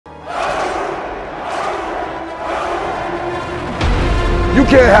You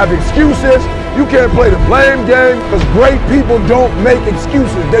can't have excuses. You can't play the blame game, because great people don't make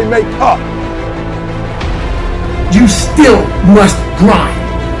excuses, they make up. You still must grind.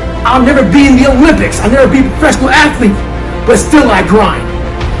 I'll never be in the Olympics. I'll never be a professional athlete, but still I grind.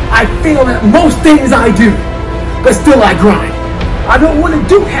 I fail at most things I do, but still I grind. I don't want to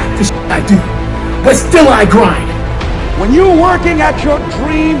do half the shit I do, but still I grind. When you're working at your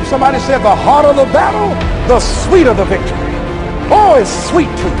dream, somebody said the harder the battle, the sweeter the victory. Oh, it's sweet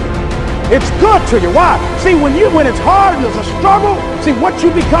to you. It's good to you. Why? See, when it's hard and there's a struggle, see, what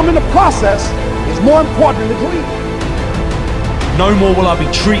you become in the process is more important than the dream. No more will I be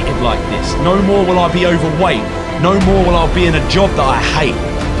treated like this. No more will I be overweight. No more will I be in a job that I hate.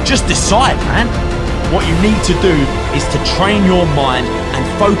 Just decide, man. What you need to do is to train your mind and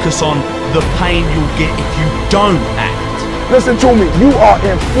focus on the pain you'll get if you don't act. Listen to me, you are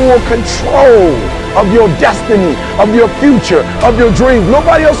in full control of your destiny, of your future, of your dreams.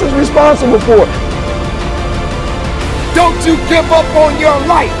 Nobody else is responsible for it. Don't you give up on your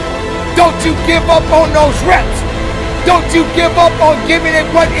life. Don't you give up on those reps. Don't you give up on giving it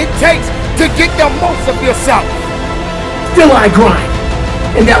what it takes to get the most of yourself. Still I grind.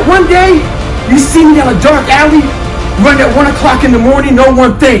 And that one day, you see me down a dark alley, run at 1 o'clock in the morning, know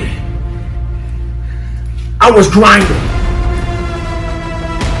one thing. I was grinding.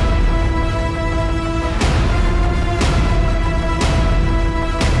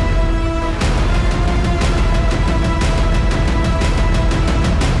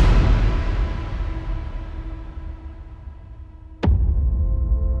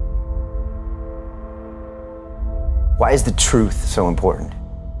 Why is the truth so important?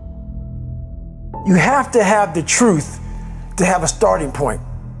 You have to have the truth to have a starting point.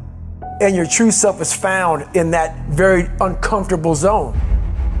 And your true self is found in that very uncomfortable zone.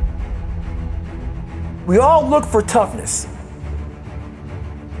 We all look for toughness.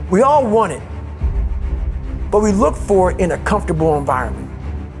 We all want it. But we look for it in a comfortable environment.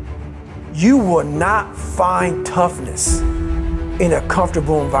 You will not find toughness in a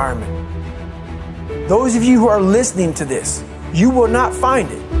comfortable environment. Those of you who are listening to this, you will not find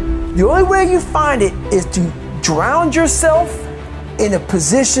it. The only way you find it is to drown yourself in a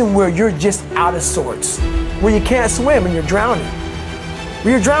position where you're just out of sorts, where you can't swim and you're drowning.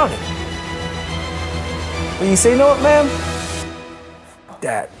 Where you're drowning. When you say, you know what, man?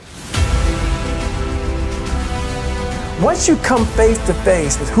 That. Once you come face to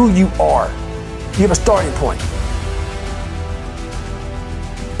face with who you are, you have a starting point.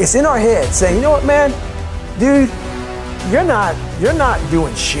 It's in our head saying, you know what, man? Dude, you're not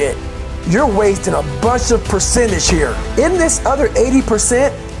doing shit. You're wasting a bunch of percentage here. In this other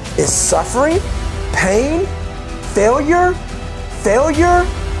 80% is suffering, pain, failure,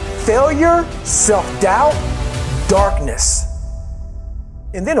 self-doubt, darkness,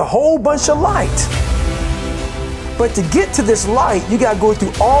 and then a whole bunch of light. But to get to this light, you gotta go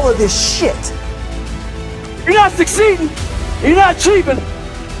through all of this shit. You're not succeeding, you're not achieving.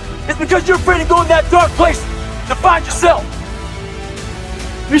 It's because you're afraid to go in that dark place to find yourself.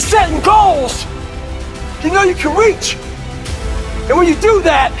 You're setting goals you know you can reach. And when you do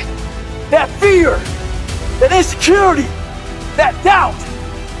that, that fear, that insecurity, that doubt,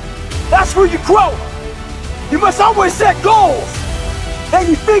 that's where you grow. You must always set goals that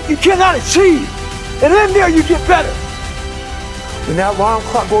you think you cannot achieve. And in there you get better. When that alarm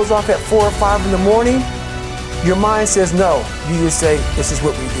clock goes off at 4 or 5 in the morning, your mind says no. You just say, this is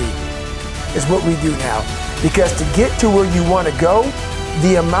what we do. It's what we do now. Because to get to where you want to go,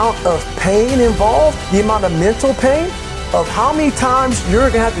 the amount of pain involved, the amount of mental pain, of how many times you're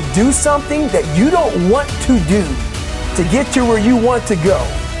going to have to do something that you don't want to do to get to where you want to go.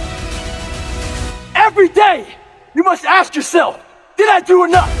 Every day, you must ask yourself, did I do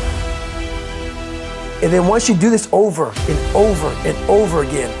enough? And then once you do this over and over and over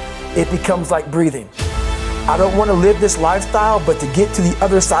again, it becomes like breathing. I don't want to live this lifestyle, but to get to the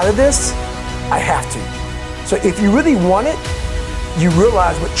other side of this, I have to. So if you really want it, you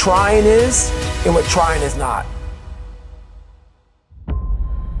realize what trying is and what trying is not.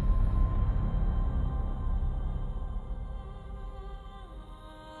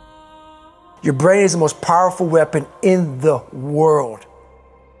 Your brain is the most powerful weapon in the world.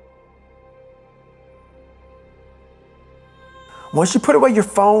 Once you put away your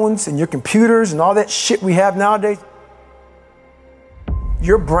phones and your computers and all that shit we have nowadays,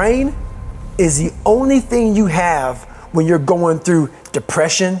 your brain is the only thing you have when you're going through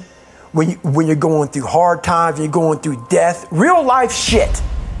depression, when you're going through hard times, when you're going through death, real life shit.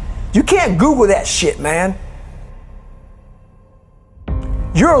 You can't Google that shit, man.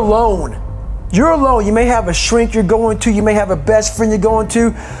 You're alone You're alone. You may have a shrink you're going to, you may have a best friend you're going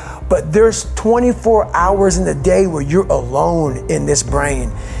to, but there's 24 hours in the day where you're alone in this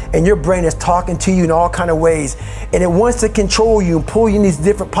brain. And your brain is talking to you in all kinds of ways. And it wants to control you and pull you in these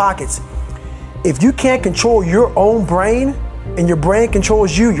different pockets. If you can't control your own brain and your brain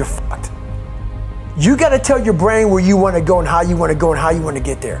controls you, you're fucked. You got to tell your brain where you want to go and how you want to go and how you want to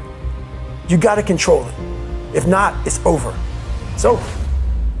get there. You got to control it. If not, it's over. It's over.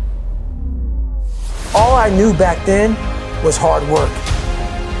 All I knew back then was hard work.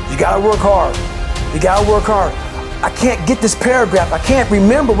 You got to work hard. You got to work hard. I can't get this paragraph. I can't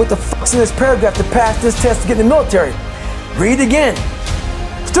remember what the fuck's in this paragraph to pass this test to get in the military. Read it again.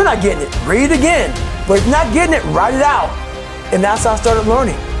 Still not getting it. Read it again. But if not getting it, write it out. And that's how I started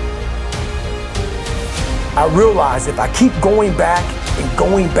learning. I realized if I keep going back and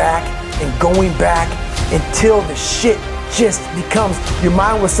going back and going back until the shit just becomes, your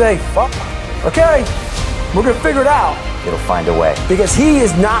mind will say, fuck, okay, we're gonna figure it out. It'll find a way. Because he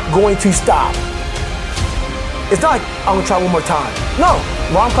is not going to stop. It's not like, I'm gonna try one more time. No,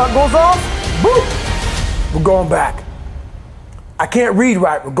 alarm clock goes off, boop, we're going back. I can't read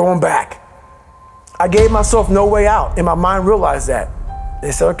right, we're going back. I gave myself no way out, and my mind realized that.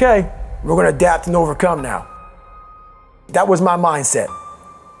 They said, okay, we're gonna adapt and overcome now. That was my mindset.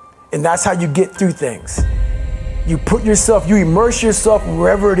 And that's how you get through things. You put yourself, you immerse yourself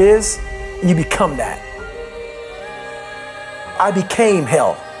wherever it is, and you become that. I became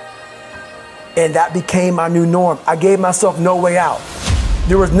hell. And that became my new norm. I gave myself no way out.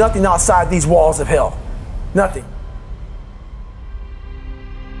 There was nothing outside these walls of hell. Nothing.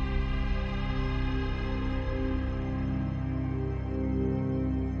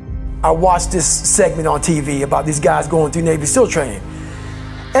 I watched this segment on TV about these guys going through Navy SEAL training.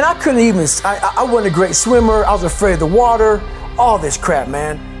 And I couldn't even, I wasn't a great swimmer. I was afraid of the water, all this crap,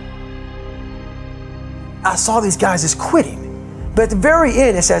 man. I saw these guys just quitting. But at the very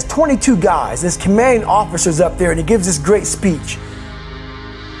end, it says 22 guys. This commanding officer's up there and he gives this great speech.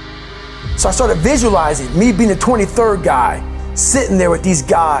 So I started visualizing me being the 23rd guy, sitting there with these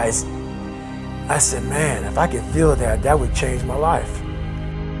guys. I said, man, if I could feel that, that would change my life.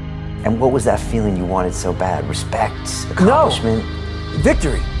 And what was that feeling you wanted so bad? Respect? Accomplishment? No,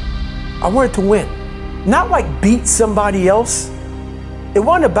 victory. I wanted to win. Not like beat somebody else. It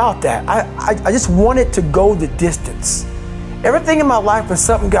wasn't about that. I just wanted to go the distance. Everything in my life, when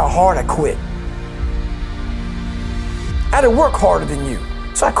something got hard, I quit. I had to work harder than you,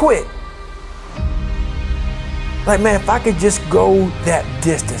 so I quit. Like, man, if I could just go that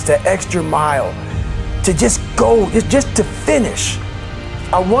distance, that extra mile, to just go, just to finish.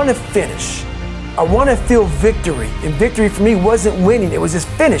 I want to finish. I want to feel victory. And victory for me wasn't winning, it was just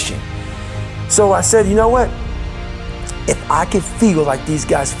finishing. So I said, you know what? If I could feel like these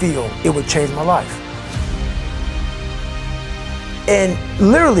guys feel, it would change my life. And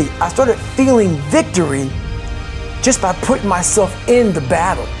literally, I started feeling victory just by putting myself in the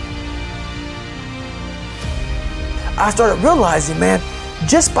battle. I started realizing, man,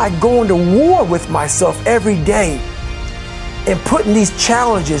 just by going to war with myself every day and putting these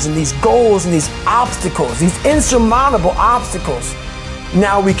challenges and these goals and these obstacles, these insurmountable obstacles,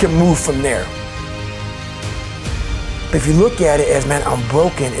 now we can move from there. But if you look at it as, man, I'm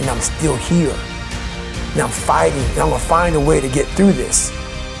broken and I'm still here. And I'm fighting, and I'm gonna find a way to get through this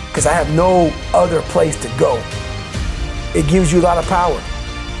because I have no other place to go. It gives you a lot of power.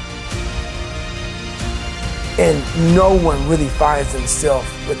 And no one really finds themselves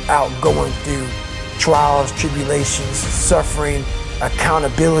without going through trials, tribulations, suffering,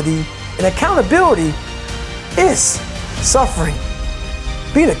 accountability. And accountability is suffering.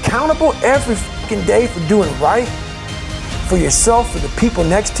 Being accountable every fucking day for doing right for yourself, for the people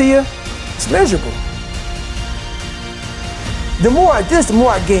next to you, it's miserable. The more I did this, the more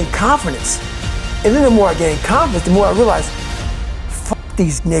I gained confidence. And then the more I gained confidence, the more I realized, fuck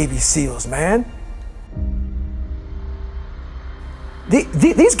these Navy SEALs, man.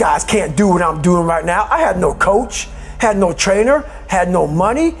 These guys can't do what I'm doing right now. I had no coach, had no trainer, had no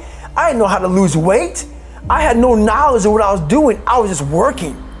money. I didn't know how to lose weight. I had no knowledge of what I was doing. I was just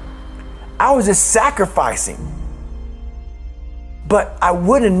working. I was just sacrificing. But I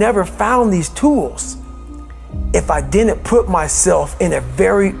would have never found these tools if I didn't put myself in a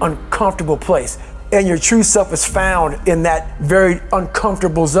very uncomfortable place. And your true self is found in that very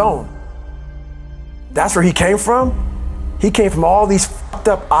uncomfortable zone. That's where he came from. He came from all these fucked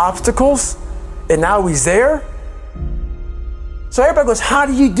up obstacles, and now he's there. So everybody goes, how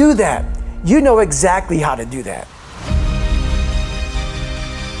do you do that? You know exactly how to do that.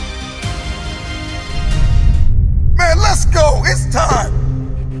 Man, let's go. It's time.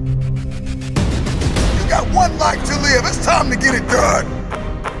 live. It's time to get it done.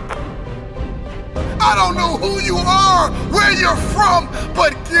 I don't know who you are, where you're from,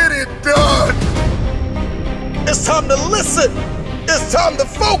 but get it done. It's time to listen. It's time to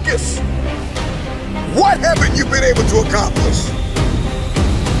focus. What haven't you been able to accomplish?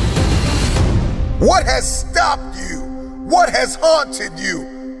 What has stopped you? What has haunted you?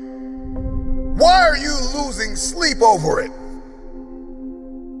 Why are you losing sleep over it?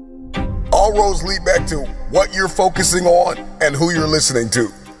 All roads lead back to what you're focusing on and who you're listening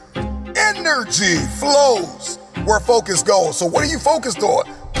to. Energy flows where focus goes. So what are you focused on?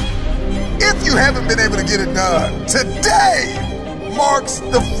 If you haven't been able to get it done, today marks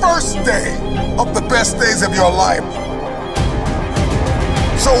the first day of the best days of your life.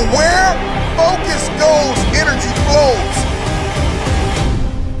 So where focus goes, energy flows.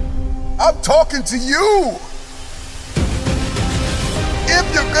 I'm talking to you.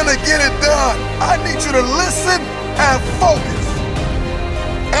 If you're gonna get it done, I need you to listen and focus.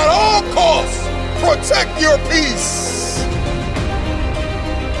 At all costs, protect your peace.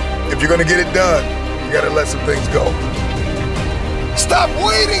 If you're gonna get it done, you gotta let some things go. Stop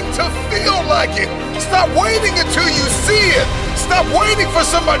waiting to feel like it. Stop waiting until you see it. Stop waiting for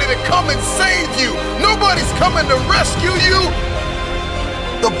somebody to come and save you. Nobody's coming to rescue you.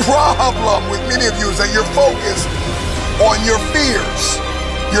 The problem with many of you is that you're focused on your fears.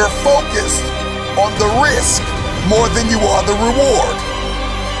 You're focused on the risk more than you are the reward.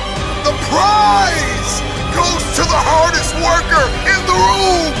 The prize goes to the hardest worker in the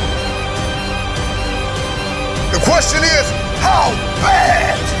room. The question is, how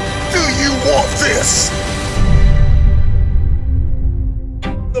bad do you want this?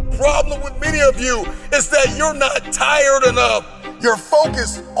 The problem with many of you is that you're not tired enough. You're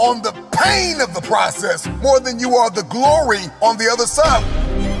focused on the pain of the process more than you are the glory on the other side.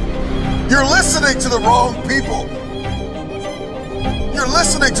 You're listening to the wrong people. You're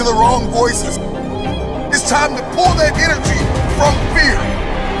listening to the wrong voices. It's time to pull that energy from fear.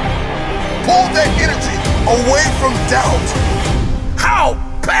 Pull that energy away from doubt. How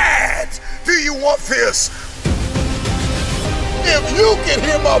bad do you want this? If you can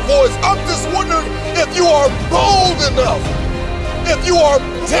hear my voice, I'm just wondering if you are bold enough, if you are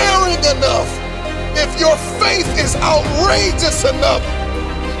daring enough, if your faith is outrageous enough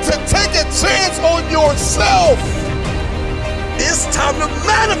to take a chance on yourself. It's time to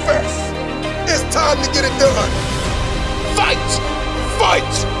manifest. It's time to get it done. Fight,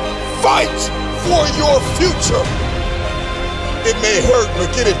 fight, fight for your future. It may hurt,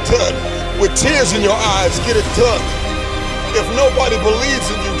 but get it done. With tears in your eyes, get it done. If nobody believes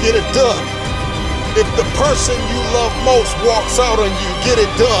in you, get it done. If the person you love most walks out on you, get it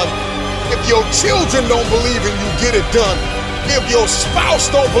done. If your children don't believe in you, get it done. If your spouse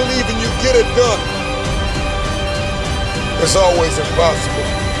don't believe in you, get it done. It's always impossible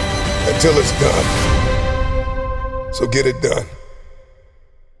until it's done. So get it done.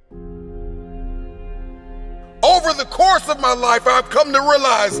 Over the course of my life, I've come to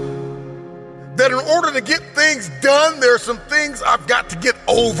realize that in order to get things done, there are some things I've got to get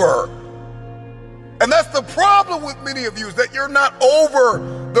over. And that's the problem with many of you, is that you're not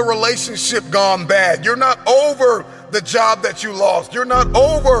over the relationship gone bad. You're not over the job that you lost. You're not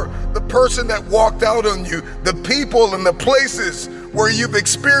over the person that walked out on you, the people and the places where you've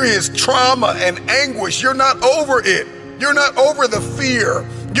experienced trauma and anguish. You're not over it. You're not over the fear.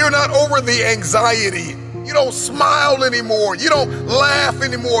 You're not over the anxiety. You don't smile anymore. You don't laugh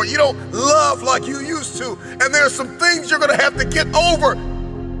anymore. You don't love like you used to. And there are some things you're going to have to get over.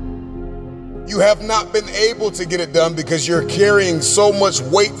 You have not been able to get it done because you're carrying so much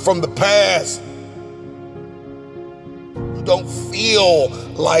weight from the past. You don't feel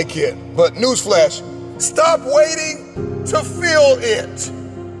like it. But newsflash, stop waiting to feel it.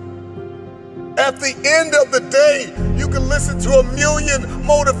 At the end of the day, you can listen to 1,000,000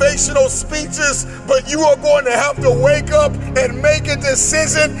 motivational speeches, but you are going to have to wake up and make a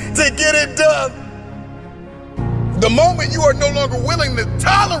decision to get it done. The moment you are no longer willing to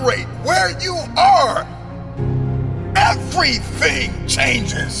tolerate where you are, everything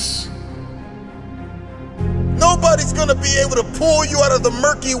changes. Nobody's gonna be able to pull you out of the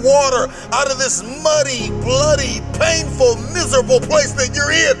murky water, out of this muddy, bloody, painful, miserable place that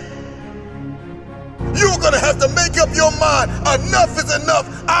you're in. You're gonna have to make up your mind. Enough is enough.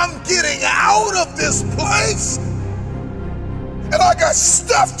 I'm getting out of this place. And I got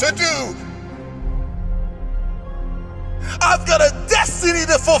stuff to do. I've got a destiny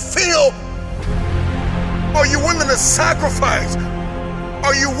to fulfill. Are you willing to sacrifice?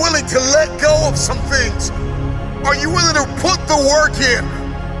 Are you willing to let go of some things? Are you willing to put the work in?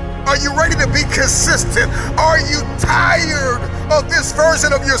 Are you ready to be consistent? Are you tired of this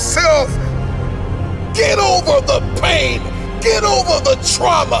version of yourself? Get over the pain. Get over the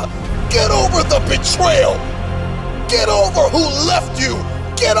trauma. Get over the betrayal. Get over who left you.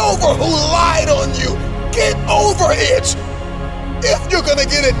 Get over who lied on you. Get over it. If you're gonna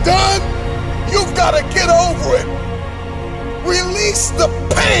get it done, you've gotta get over it. Release the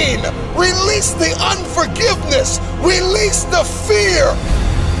pain. Release the unforgiveness. Release the fear.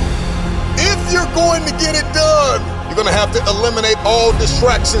 If you're going to get it done, you're going to have to eliminate all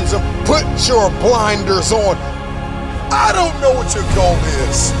distractions and put your blinders on. I don't know what your goal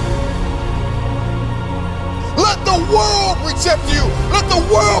is. Let the world reject you. Let the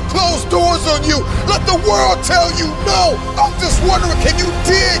world close doors on you. Let the world tell you no. I'm just wondering, can you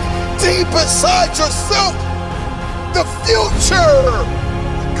dig deep inside yourself? The future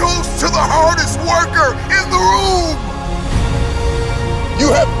goes to the hardest worker in the room. You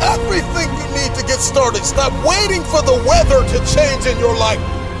have everything you need to get started. Stop waiting for the weather to change in your life.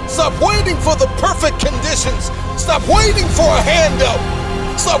 Stop waiting for the perfect conditions. Stop waiting for a handout.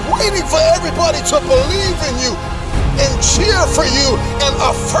 Stop waiting for everybody to believe in you and cheer for you and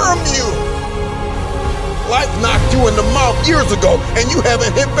affirm you. Life knocked you in the mouth years ago and you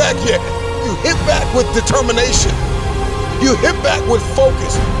haven't hit back yet. You hit back with determination. You hit back with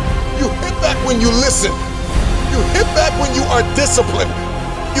focus. You hit back when you listen. You hit back when you are disciplined.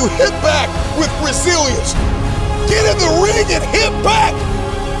 You hit back with resilience. Get in the ring and hit back.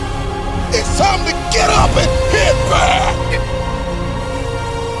 It's time to get up and hit back.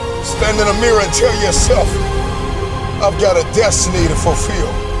 Stand in the mirror and tell yourself, I've got a destiny to fulfill.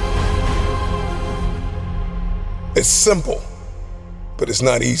 It's simple, but it's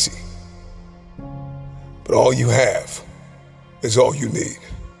not easy. But all you have is all you need.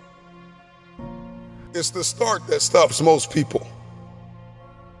 It's the start that stops most people.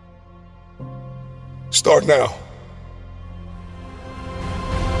 Start now.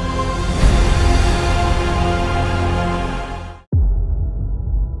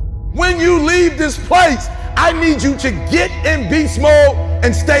 When you leave this place, I need you to get in beast mode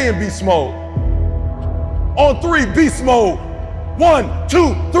and stay in beast mode. On 3, beast mode. 1,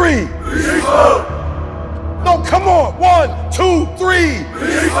 2, 3. Beast mode. No, come on. 1, 2, 3.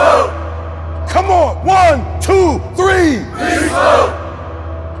 Beast mode. Come on. 1, 2, 3. Beast mode.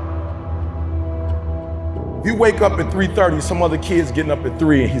 If you wake up at 3:30, some other kid's getting up at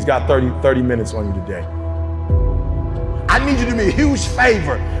 3 and he's got 30 minutes on you today. I need you to do me a huge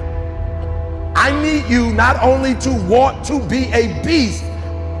favor. I need you not only to want to be a beast,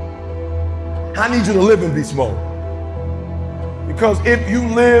 I need you to live in beast mode. Because if you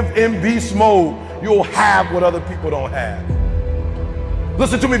live in beast mode, you'll have what other people don't have.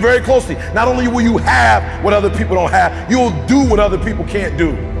 Listen to me very closely. Not only will you have what other people don't have, you'll do what other people can't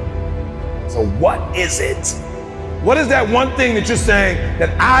do. So what is it? What is that one thing that you're saying that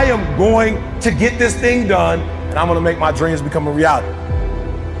I am going to get this thing done and I'm going to make my dreams become a reality?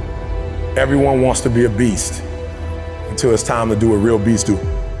 Everyone wants to be a beast until it's time to do what real beasts do.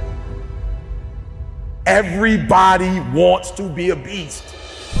 Everybody wants to be a beast.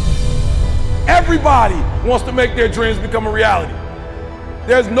 Everybody wants to make their dreams become a reality.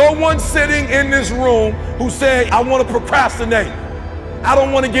 There's no one sitting in this room who's saying, I want to procrastinate. I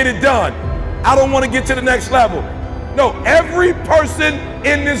don't want to get it done. I don't want to get to the next level. No, every person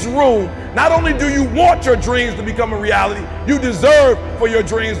in this room, not only do you want your dreams to become a reality, you deserve for your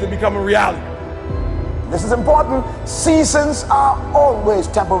dreams to become a reality. This is important. Seasons are always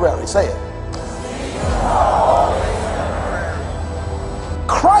temporary. Say it.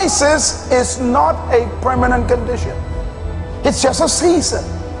 Crisis is not a permanent condition. It's just a season.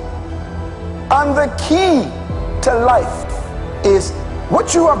 And the key to life is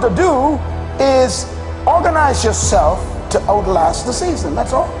what you have to do is organize yourself to outlast the season.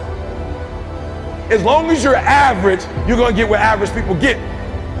 That's all. As long as you're average, you're going to get what average people get.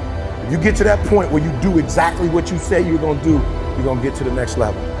 If you get to that point where you do exactly what you say you're going to do, you're going to get to the next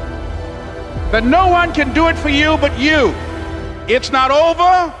level. That no one can do it for you but you. It's not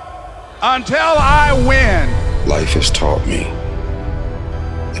over until I win. Life has taught me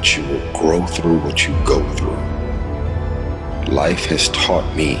that you will grow through what you go through. Life has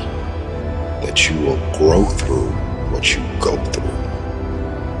taught me that you will grow through what you go through.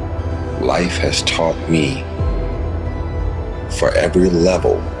 Life has taught me for every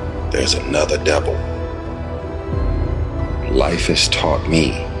level, there's another devil. Life has taught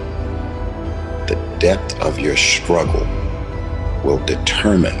me the depth of your struggle will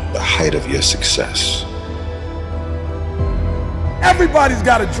determine the height of your success. Everybody's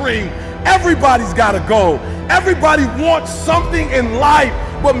got a dream. Everybody's got a goal. Everybody wants something in life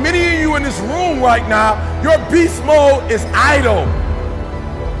But many of you in this room right now, your beast mode is idle.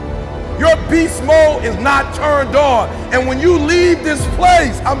 Your beast mode is not turned on. And when you leave this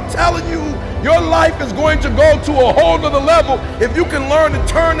place, I'm telling you, your life is going to go to a whole nother level if you can learn to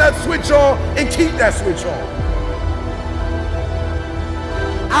turn that switch on and keep that switch on.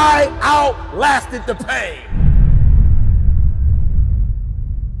 I outlasted the pain.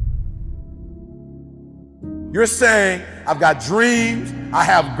 You're saying, I've got dreams, I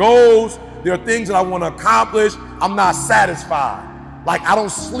have goals, there are things that I want to accomplish, I'm not satisfied. Like I don't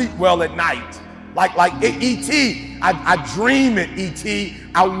sleep well at night. Like E.T., I dream it, E.T.,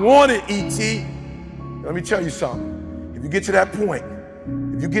 I want it, E.T. Let me tell you something. If you get to that point,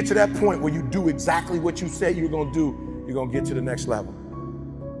 where you do exactly what you say you're going to do, you're going to get to the next level.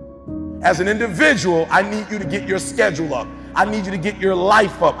 As an individual, I need you to get your schedule up. I need you to get your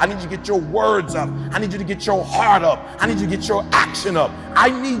life up. I need you to get your words up. I need you to get your heart up. I need you to get your action up. I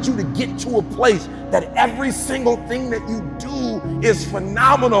need you to get to a place that every single thing that you do is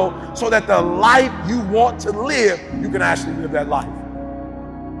phenomenal so that the life you want to live, you can actually live that life.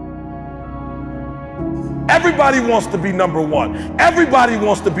 Everybody wants to be number one. Everybody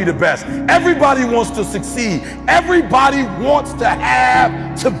wants to be the best. Everybody wants to succeed. Everybody wants to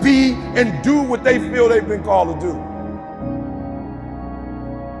have, to be, and do what they feel they've been called to do.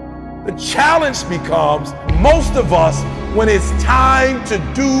 The challenge becomes, most of us, when it's time to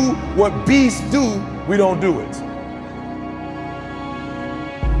do what beasts do, we don't do it.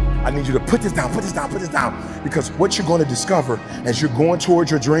 I need you to put this down, put this down, put this down. Because what you're going to discover as you're going towards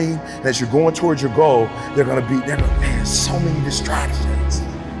your dream, as you're going towards your goal, man, so many distractions.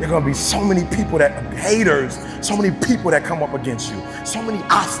 There are going to be so many people that haters, so many people that come up against you, so many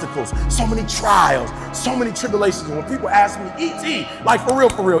obstacles, so many trials, so many tribulations. And when people ask me, E.T., like for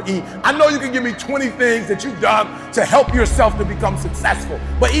real, E, I know you can give me 20 things that you've done to help yourself to become successful.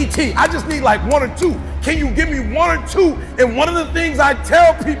 But E.T., I just need like one or two. Can you give me one or two? And one of the things I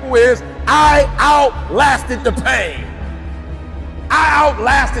tell people is, I outlasted the pain. I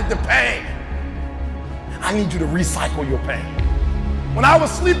outlasted the pain. I need you to recycle your pain. When I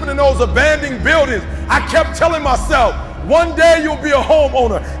was sleeping in those abandoned buildings, I kept telling myself, one day you'll be a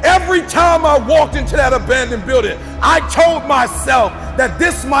homeowner. Every time I walked into that abandoned building, I told myself that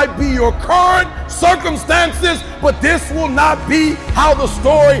this might be your current circumstances, but this will not be how the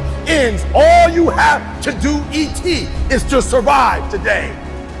story ends. All you have to do, E.T., is to survive today.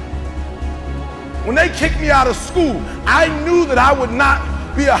 When they kicked me out of school, I knew that I would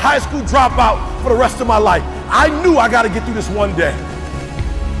not be a high school dropout for the rest of my life. I knew I got to get through this one day.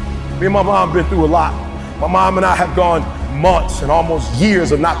 Me and my mom been through a lot. My mom and I have gone months and almost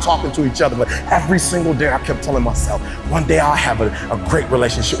years of not talking to each other, but every single day I kept telling myself, one day I'll have a great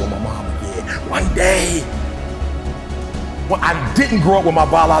relationship with my mom again. One day. Well, I didn't grow up with my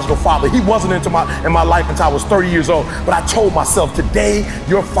biological father. He wasn't in my life until I was 30 years old. But I told myself, today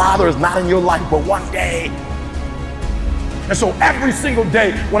your father is not in your life, but one day. And so every single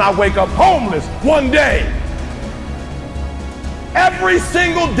day when I wake up homeless, one day. Every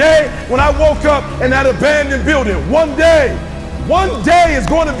single day when I woke up in that abandoned building, one day is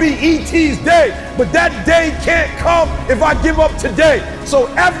going to be E.T.'s day, but that day can't come if I give up today. So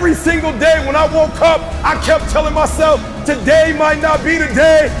every single day when I woke up, I kept telling myself, today might not be the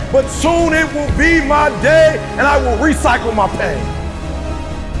day, but soon it will be my day and I will recycle my pain.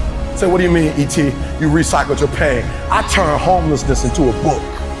 So what do you mean, E.T., you recycled your pain? I turned homelessness into a book.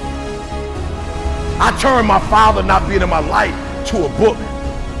 I turned my father not being in my life to a book.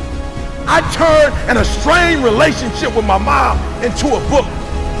 I turned an estranged relationship with my mom into a book.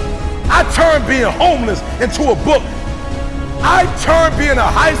 I turned being homeless into a book. I turned being a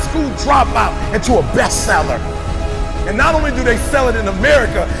high school dropout into a bestseller. And not only do they sell it in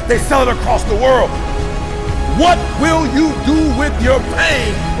America, they sell it across the world. What will you do with your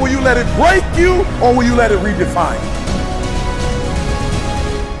pain? Will you let it break you or will you let it redefine you?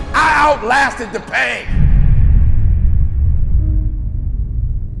 I outlasted the pain.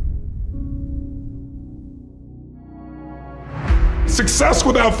 Success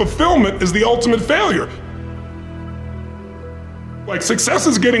without fulfillment is the ultimate failure. Like, success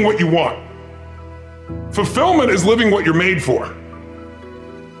is getting what you want. Fulfillment is living what you're made for.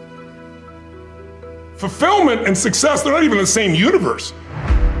 Fulfillment and success, they're not even in the same universe.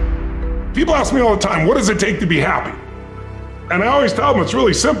 People ask me all the time, what does it take to be happy? And I always tell them it's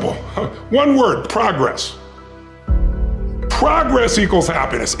really simple. One word, progress. Progress equals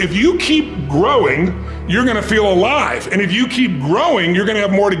happiness. If you keep growing, you're gonna feel alive. And if you keep growing, you're gonna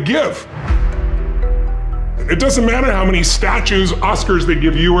have more to give. It doesn't matter how many statues, Oscars they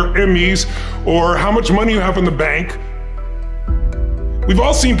give you, or Emmys, or how much money you have in the bank. We've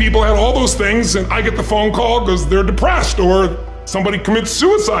all seen people have all those things, and I get the phone call because they're depressed or somebody commits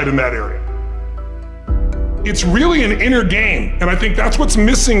suicide in that area. It's really an inner game, and I think that's what's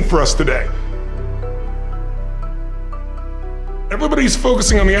missing for us today. Everybody's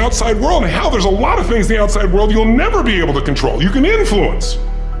focusing on the outside world, and how there's a lot of things in the outside world you'll never be able to control. You can influence,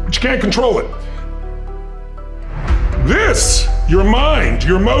 but you can't control it. This, your mind,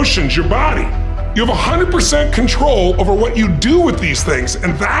 your emotions, your body, you have 100% control over what you do with these things,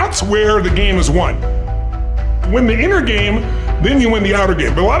 and that's where the game is won. You win the inner game, then you win the outer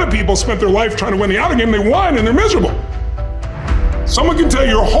game. But a lot of people spent their life trying to win the outer game, they won, and they're miserable. Someone can tell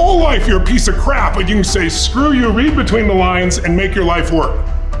you your whole life you're a piece of crap, but you can say, screw you, read between the lines, and make your life work.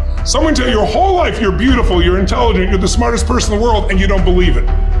 Someone can tell you your whole life you're beautiful, you're intelligent, you're the smartest person in the world, and you don't believe it.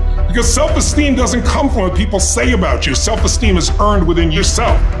 Because self-esteem doesn't come from what people say about you. Self-esteem is earned within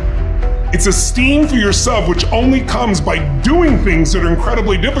yourself. It's esteem for yourself, which only comes by doing things that are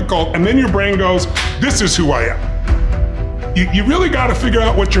incredibly difficult, and then your brain goes, this is who I am. You really got to figure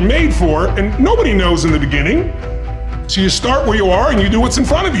out what you're made for, and nobody knows in the beginning. So you start where you are and you do what's in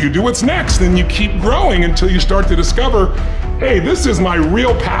front of you, do what's next, and you keep growing until you start to discover, hey, this is my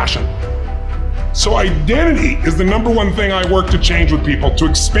real passion. So identity is the #1 thing I work to change with people, to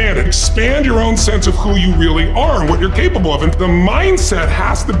expand it. Expand your own sense of who you really are and what you're capable of. And the mindset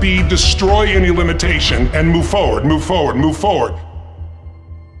has to be destroy any limitation and move forward, move forward, move forward.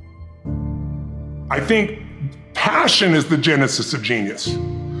 I think passion is the genesis of genius.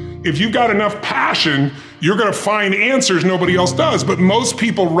 If you've got enough passion, you're gonna find answers nobody else does. But most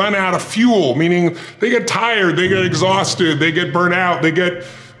people run out of fuel, meaning they get tired, they get exhausted, they get burnt out, they get,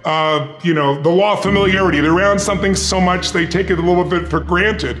 the law of familiarity. They're around something so much they take it a little bit for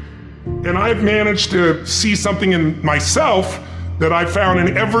granted. And I've managed to see something in myself that I've found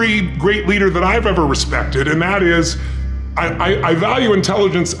in every great leader that I've ever respected, and that is, I value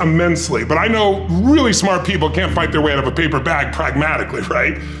intelligence immensely, but I know really smart people can't fight their way out of a paper bag pragmatically,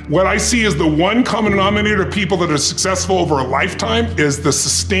 right? What I see as the one common denominator of people that are successful over a lifetime is the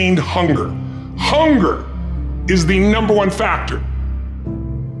sustained hunger. Hunger is the #1 factor.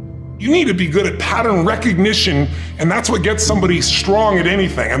 You need to be good at pattern recognition, and that's what gets somebody strong at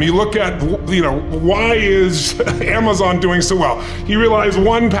anything. I mean, you look at, why is Amazon doing so well? He realized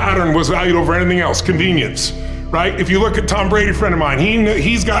one pattern was valued over anything else, convenience. Right? If you look at Tom Brady, a friend of mine,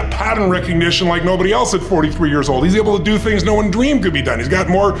 he's got pattern recognition like nobody else at 43 years old. He's able to do things no one dreamed could be done. He's got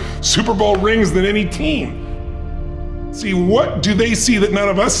more Super Bowl rings than any team. See, what do they see that none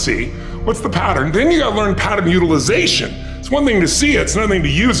of us see? What's the pattern? Then you gotta learn pattern utilization. It's one thing to see it, it's another thing to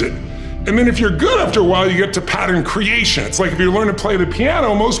use it. And then if you're good after a while, you get to pattern creation. It's like if you learn to play the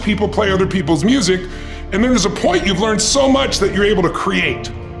piano, most people play other people's music, and then there's a point you've learned so much that you're able to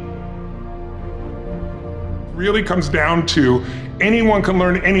create. Really comes down to anyone can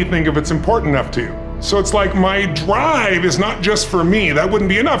learn anything if it's important enough to you. So it's like my drive is not just for me. That wouldn't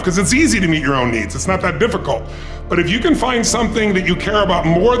be enough because it's easy to meet your own needs. It's not that difficult. But if you can find something that you care about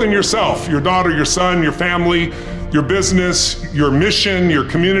more than yourself, your daughter, your son, your family, your business, your mission, your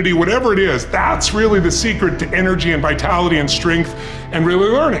community, whatever it is, that's really the secret to energy and vitality and strength and really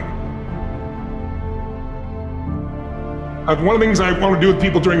learning. One of the things I want to do with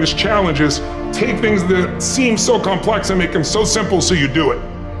people during this challenge is take things that seem so complex and make them so simple so you do it.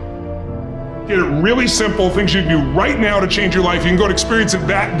 Get it really simple, things you can do right now to change your life. You can go to experience it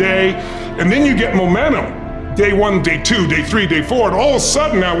that day, and then you get momentum. Day 1, day 2, day 3, day 4, and all of a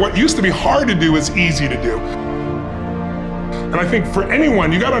sudden now what used to be hard to do is easy to do. And I think for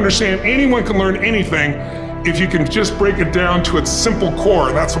anyone, you got to understand anyone can learn anything if you can just break it down to its simple core,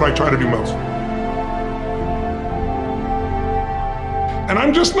 and that's what I try to do most. And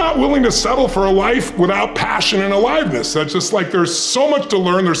I'm just not willing to settle for a life without passion and aliveness. That's just like there's so much to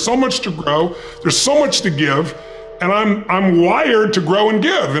learn, there's so much to grow, there's so much to give, and I'm wired to grow and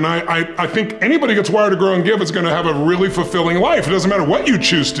give. And I think anybody gets wired to grow and give is gonna have a really fulfilling life. It doesn't matter what you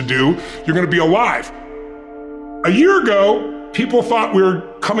choose to do, you're gonna be alive. A year ago, people thought we were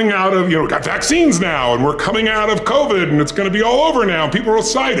coming out of, we got vaccines now, and we're coming out of COVID, and it's gonna be all over now, and people are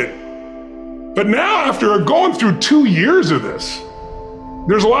excited. But now, after going through 2 years of this,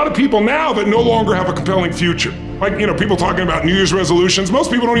 there's a lot of people now that no longer have a compelling future. Like, people talking about New Year's resolutions,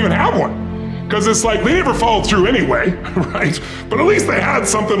 most people don't even have one. Because it's like, they never followed through anyway, right? But at least they had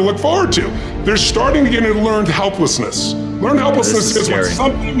something to look forward to. They're starting to get into learned helplessness. Learned helplessness is when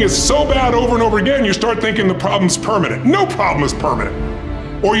something is so bad over and over again, you start thinking the problem's permanent. No problem is permanent.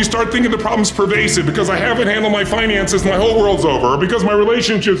 Or you start thinking the problem's pervasive because I haven't handled my finances, my whole world's over. Or because my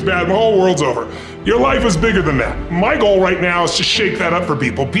relationship's bad, my whole world's over. Your life is bigger than that. My goal right now is to shake that up for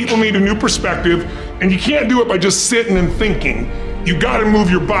people. People need a new perspective, and you can't do it by just sitting and thinking. You gotta move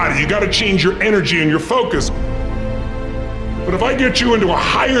your body, you gotta change your energy and your focus. But if I get you into a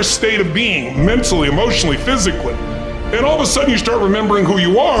higher state of being, mentally, emotionally, physically, then all of a sudden you start remembering who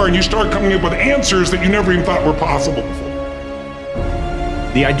you are and you start coming up with answers that you never even thought were possible before.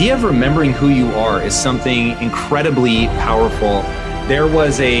 The idea of remembering who you are is something incredibly powerful. There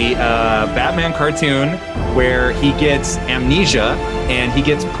was a Batman cartoon where he gets amnesia and he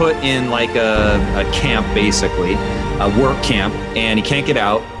gets put in like a camp, basically, a work camp, and he can't get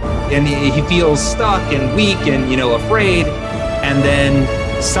out. And he feels stuck and weak and, you know, afraid. And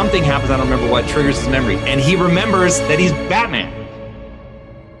then something happens, I don't remember what, triggers his memory. And he remembers that he's Batman.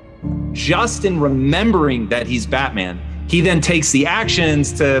 Just in remembering that he's Batman, he then takes the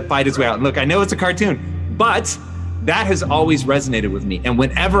actions to fight his way out. And look, I know it's a cartoon, but that has always resonated with me. And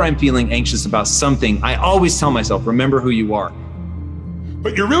whenever I'm feeling anxious about something, I always tell myself, remember who you are.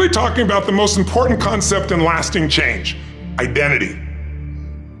 But you're really talking about the most important concept in lasting change, identity.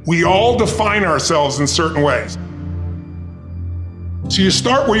 We all define ourselves in certain ways. So you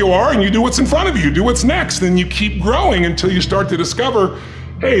start where you are and you do what's in front of you, do what's next, and you keep growing until you start to discover,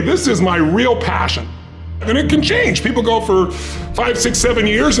 hey, this is my real passion. And it can change. People go for 5, 6, 7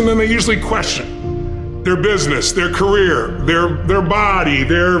 years and then they usually question their business, their career, their body,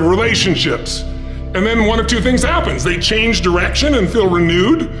 their relationships. And then one of two things happens. They change direction and feel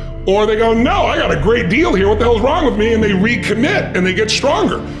renewed, or they go, no, I got a great deal here. What the hell's wrong with me? And they recommit and they get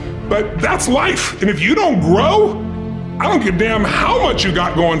stronger. But that's life. And if you don't grow, I don't give a damn how much you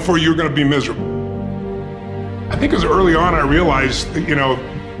got going for you, you're gonna be miserable. I think as early on I realized that, you know,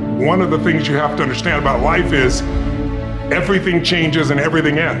 one of the things you have to understand about life is everything changes and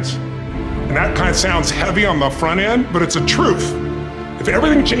everything ends. And that kind of sounds heavy on the front end, but it's a truth. If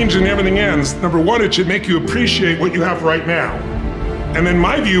everything changes and everything ends, number one, it should make you appreciate what you have right now. And then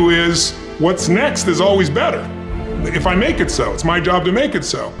my view is, what's next is always better. If I make it so, it's my job to make it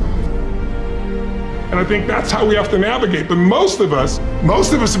so. And I think that's how we have to navigate. But most of us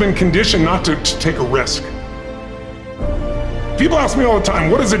have been conditioned not to take a risk. People ask me all the time,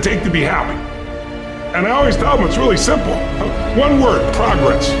 what does it take to be happy? And I always tell them it's really simple. One word,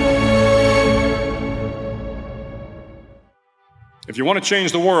 progress. If you want to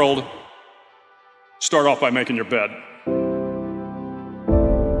change the world, start off by making your bed.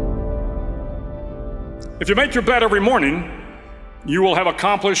 If you make your bed every morning, you will have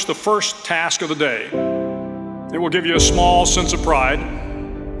accomplished the first task of the day. It will give you a small sense of pride,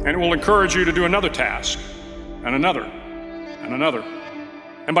 and it will encourage you to do another task, and another, and another.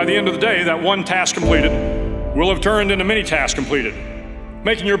 And by the end of the day, that one task completed will have turned into many tasks completed.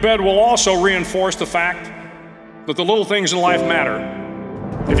 Making your bed will also reinforce the fact that the little things in life matter.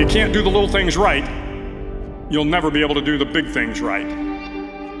 If you can't do the little things right, you'll never be able to do the big things right.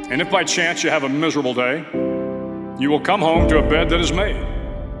 And if by chance you have a miserable day, you will come home to a bed that is made,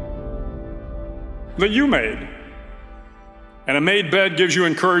 that you made. And a made bed gives you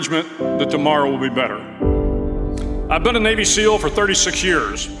encouragement that tomorrow will be better. I've been a Navy SEAL for 36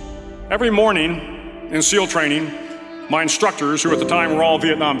 years. Every morning in SEAL training, my instructors, who at the time were all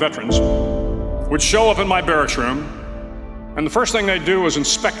Vietnam veterans, would show up in my barracks room, and the first thing they'd do was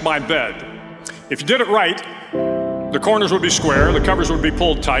inspect my bed. If you did it right, the corners would be square, the covers would be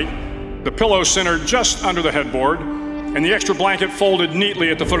pulled tight, the pillow centered just under the headboard, and the extra blanket folded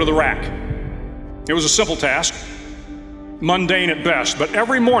neatly at the foot of the rack. It was a simple task, mundane at best, but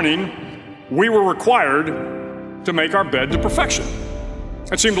every morning we were required to make our bed to perfection.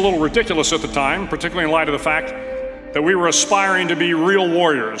 It seemed a little ridiculous at the time, particularly in light of the fact that we were aspiring to be real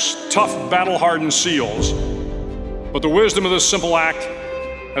warriors, tough, battle-hardened SEALs. But the wisdom of this simple act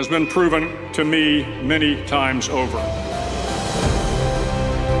has been proven to me many times over.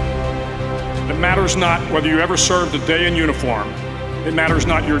 It matters not whether you ever served a day in uniform. It matters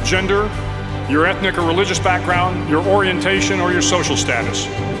not your gender, your ethnic or religious background, your orientation, or your social status.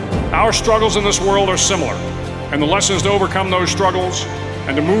 Our struggles in this world are similar, and the lessons to overcome those struggles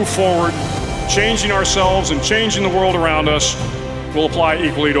and to move forward, changing ourselves and changing the world around us, will apply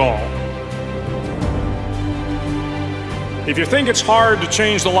equally to all. If you think it's hard to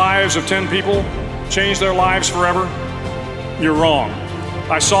change the lives of 10 people, change their lives forever, you're wrong.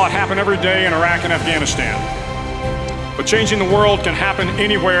 I saw it happen every day in Iraq and Afghanistan. But changing the world can happen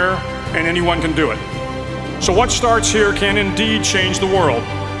anywhere, and anyone can do it. So what starts here can indeed change the world.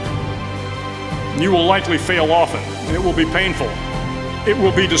 You will likely fail often. It will be painful. It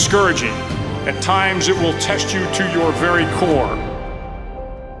will be discouraging. At times, it will test you to your very core.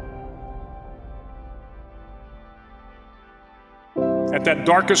 At that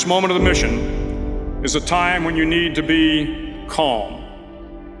darkest moment of the mission is a time when you need to be calm,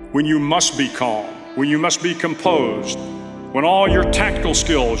 when you must be calm, when you must be composed, when all your tactical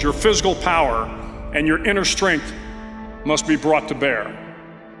skills, your physical power, and your inner strength must be brought to bear.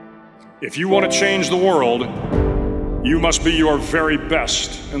 If you want to change the world, you must be your very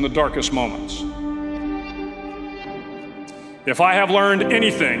best in the darkest moments. If I have learned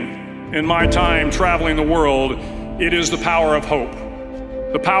anything in my time traveling the world, it is the power of hope.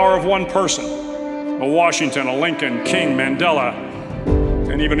 The power of one person, a Washington, a Lincoln, King, Mandela,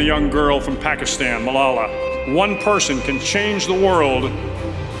 and even a young girl from Pakistan, Malala. One person can change the world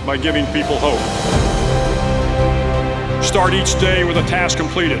by giving people hope. Start each day with a task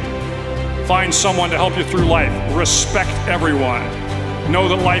completed. Find someone to help you through life. Respect everyone. Know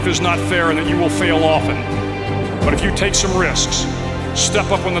that life is not fair and that you will fail often. But if you take some risks,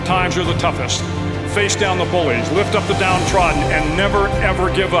 step up when the times are the toughest, face down the bullies, lift up the downtrodden, and never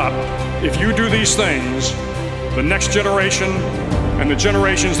ever give up. If you do these things, the next generation and the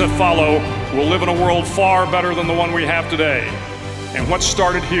generations that follow will live in a world far better than the one we have today. And what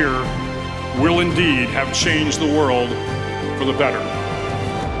started here will indeed have changed the world for the better.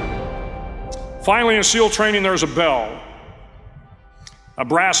 Finally, in SEAL training, there's a bell. A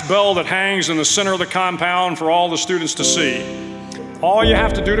brass bell that hangs in the center of the compound for all the students to see. All you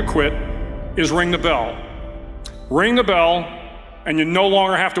have to do to quit is ring the bell. Ring the bell, and you no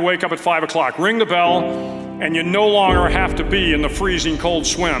longer have to wake up at 5 o'clock. Ring the bell, and you no longer have to be in the freezing cold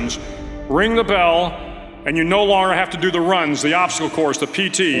swims. Ring the bell, and you no longer have to do the runs, the obstacle course, the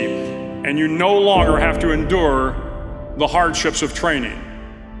PT, and you no longer have to endure the hardships of training.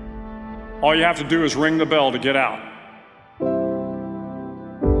 All you have to do is ring the bell to get out.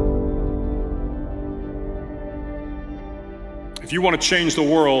 If you want to change the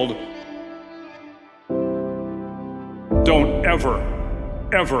world, don't ever,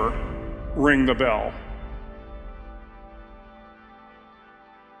 ever ring the bell.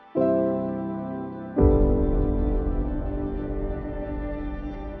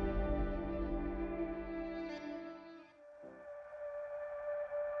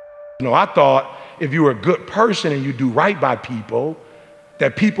 You know, I thought if you were a good person and you do right by people,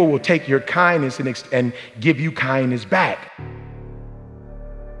 that people will take your kindness and give you kindness back.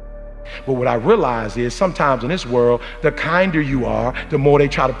 But what I realize is sometimes in this world, the kinder you are, the more they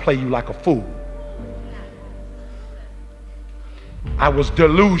try to play you like a fool. I was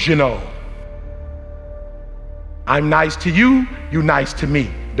delusional. I'm nice to you, you nice to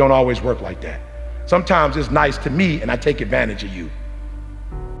me. Don't always work like that. Sometimes it's nice to me and I take advantage of you.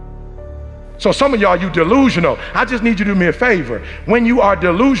 So some of y'all, you delusional. I just need you to do me a favor. When you are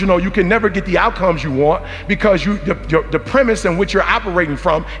delusional, you can never get the outcomes you want because the premise in which you're operating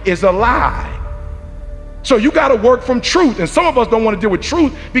from is a lie. So you got to work from truth. And some of us don't want to deal with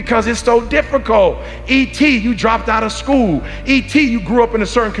truth because it's so difficult. E.T., you dropped out of school. E.T., you grew up in a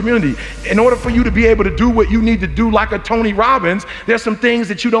certain community. In order for you to be able to do what you need to do like a Tony Robbins, there's some things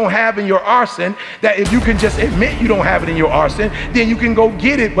that you don't have in your arsenal that if you can just admit you don't have it in your arsenal, then you can go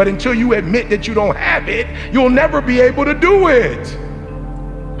get it. But until you admit that you don't have it, you'll never be able to do it.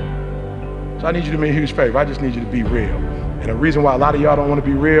 So I need you to do me a huge favor. I just need you to be real. And the reason why a lot of y'all don't want to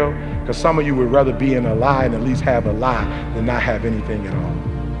be real, because some of you would rather be in a lie and at least have a lie than not have anything at all.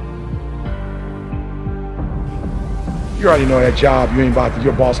 You already know that job,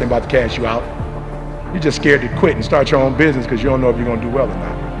 your boss ain't about to cash you out. You're just scared to quit and start your own business because you don't know if you're going to do well or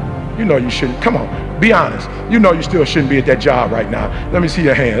not. You know you shouldn't. Come on, be honest. You know you still shouldn't be at that job right now. Let me see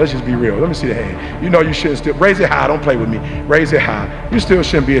your hand. Let's just be real. Let me see the hand. You know you shouldn't still. Raise it high. Don't play with me. Raise it high. You still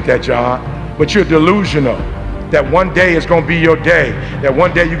shouldn't be at that job, but you're delusional. That one day is going to be your day. That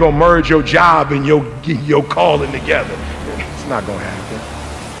one day you're going to merge your job and your calling together. It's not going to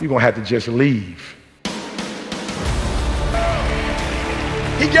happen. You're going to have to just leave.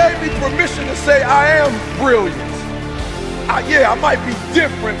 He gave me permission to say I am brilliant. Yeah, I might be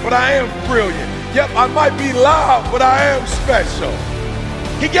different, but I am brilliant. Yep, I might be loud, but I am special.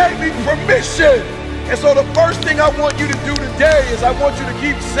 He gave me permission. And so the first thing I want you to do today is I want you to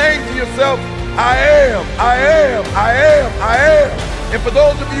keep saying to yourself, I am, I am, I am, I am. And for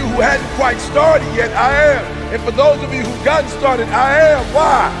those of you who hadn't quite started yet, I am. And for those of you who've gotten started, I am.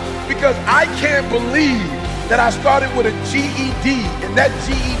 Why? Because I can't believe that I started with a GED and that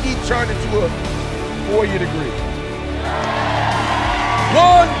GED turned into a 4-year degree.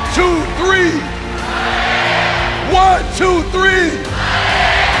 1, 2, 3. 1, 2, 3.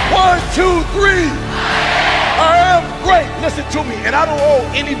 1, 2, 3. I am great. Listen to me. And I don't owe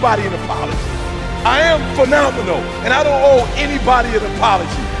anybody an apology. I am phenomenal, and I don't owe anybody an apology.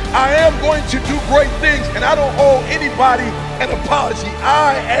 I am going to do great things, and I don't owe anybody an apology.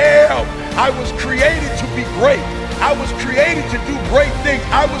 I am. I was created to be great. I was created to do great things.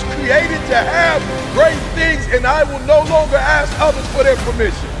 I was created to have great things, and I will no longer ask others for their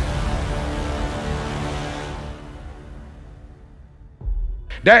permission.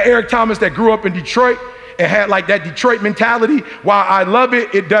 That Eric Thomas that grew up in Detroit and had like that Detroit mentality, while I love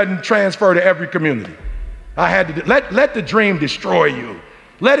it, it doesn't transfer to every community. I had to let the dream destroy you.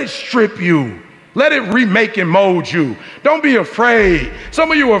 Let it strip you. Let it remake and mold you. Don't be afraid.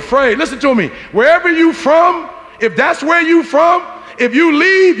 Some of you are afraid. Listen to me. Wherever you from, if that's where you from, if you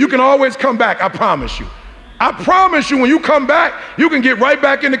leave, you can always come back. I promise you. I promise you, when you come back, you can get right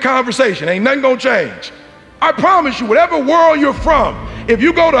back in the conversation. Ain't nothing gonna change. I promise you, whatever world you're from, if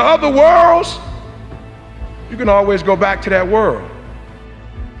you go to other worlds, you can always go back to that world.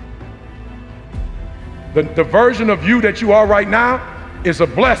 The version of you that you are right now is a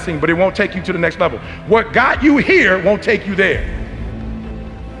blessing, but it won't take you to the next level. What got you here won't take you there.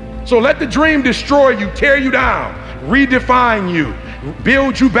 So let the dream destroy you, tear you down, redefine you,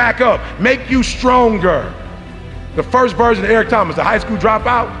 build you back up, make you stronger. The first version of Eric Thomas, the high school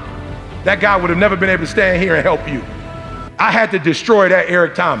dropout, that guy would have never been able to stand here and help you. I had to destroy that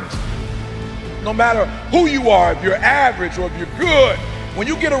Eric Thomas. No matter who you are, if you're average or if you're good, when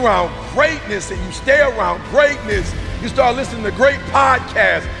you get around greatness and you stay around greatness, you start listening to great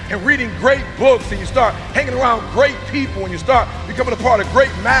podcasts and reading great books, and you start hanging around great people, and you start becoming a part of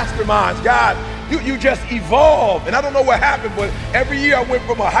great masterminds. God, you just evolve. And I don't know what happened, but every year I went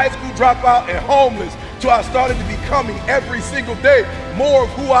from a high school dropout and homeless to I started to becoming every single day more of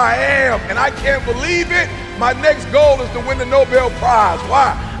who I am. And I can't believe it. My next goal is to win the Nobel Prize.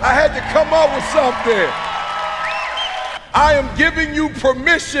 Why? I had to come up with something. I am giving you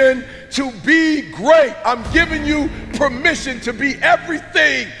permission to be great. I'm giving you permission to be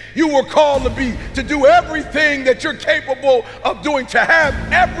everything you were called to be, to do everything that you're capable of doing, to have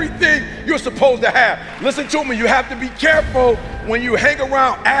everything you're supposed to have. Listen to me, you have to be careful when you hang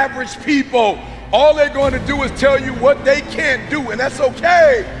around average people. All they're going to do is tell you what they can't do, and that's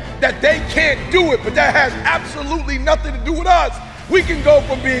okay that they can't do it, but that has absolutely nothing to do with us. We can go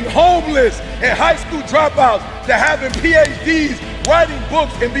from being homeless and high school dropouts to having PhDs, writing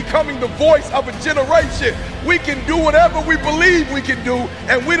books, and becoming the voice of a generation. We can do whatever we believe we can do,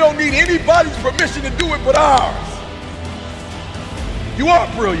 and we don't need anybody's permission to do it but ours. You are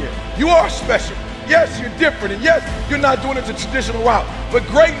brilliant. You are special. Yes, you're different, and yes, you're not doing it the traditional route, but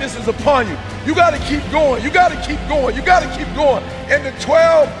greatness is upon you. You got to keep going. You got to keep going. You got to keep going. And the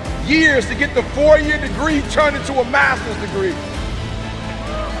 12 years to get the 4-year degree turned into a master's degree.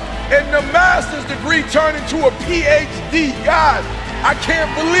 And the master's degree turned into a PhD. Guys, I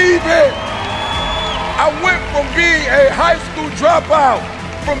can't believe it. I went from being a high school dropout,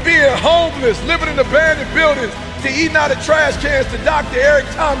 from being homeless, living in abandoned buildings, to eating out of trash cans, to Dr. Eric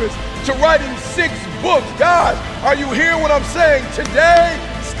Thomas, to writing 6 books. Guys, are you hearing what I'm saying? Today,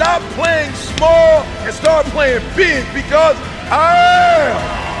 stop playing small and start playing big, because I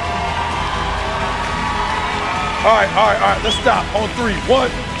am. All right, let's stop on 3. 1,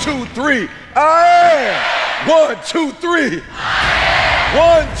 2, 3. I am. 1, 2, 3.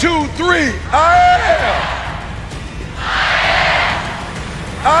 1, 2, 3. I am.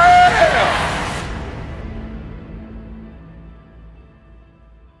 I am.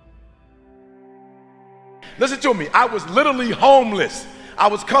 Listen to me. I was literally homeless. I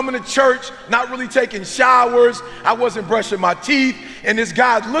was coming to church, not really taking showers. I wasn't brushing my teeth. And this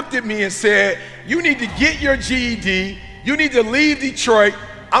guy looked at me and said, you need to get your GED. You need to leave Detroit.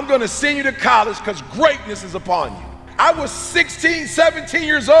 I'm going to send you to college because greatness is upon you. I was 16, 17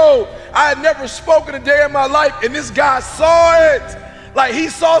 years old. I had never spoken a day in my life. And this guy saw it. Like, he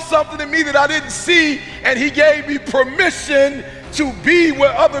saw something in me that I didn't see. And he gave me permission to be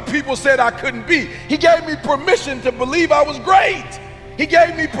where other people said I couldn't be. He gave me permission to believe I was great. He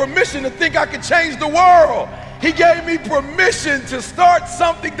gave me permission to think I could change the world. He gave me permission to start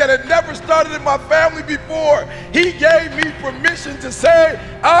something that had never started in my family before. He gave me permission to say,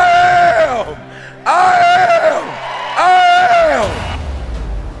 I am.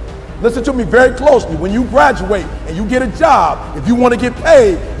 Listen to me very closely. When you graduate and you get a job, if you want to get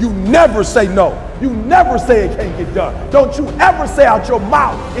paid, you never say no. You never say it can't get done. Don't you ever say out your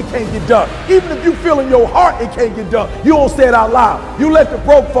mouth it can't get done. Even if you feel in your heart it can't get done, you don't say it out loud. You let the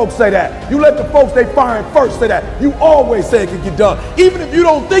broke folks say that. You let the folks they firing first say that. You always say it can get done. Even if you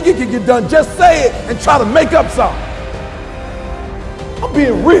don't think it can get done, just say it and try to make up something. I'm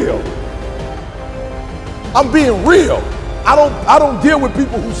being real. I'm being real. I don't deal with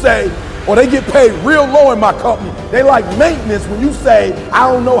people who say, or they get paid real low in my company. They like maintenance when you say,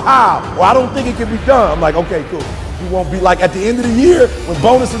 I don't know how, or I don't think it can be done. I'm like, okay, cool. You won't be like at the end of the year when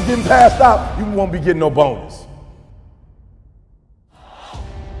bonuses getting passed out, you won't be getting no bonus.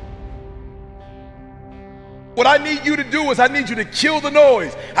 What I need you to do is I need you to kill the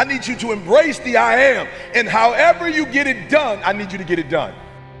noise. I need you to embrace the I am. And however you get it done, I need you to get it done.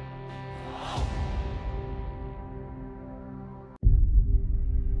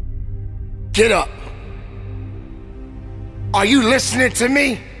 Get up. Are you listening to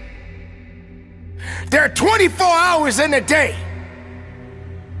me? There are 24 hours in a day.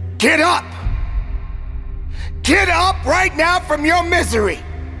 Get up. Get up right now from your misery.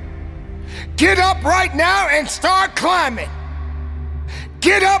 Get up right now and start climbing.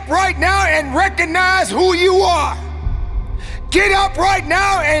 Get up right now and recognize who you are. Get up right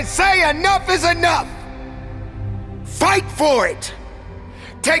now and say enough is enough. Fight for it.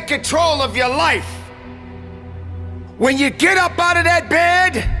 Take control of your life. When you get up out of that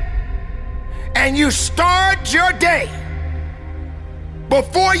bed and you start your day,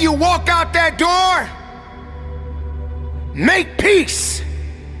 before you walk out that door, make peace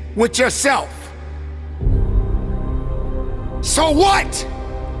with yourself. So what?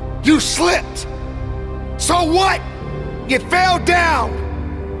 You slipped. So what? You fell down.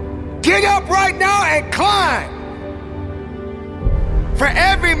 Get up right now and climb. For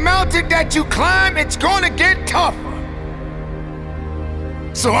every mountain that you climb, it's gonna get tougher.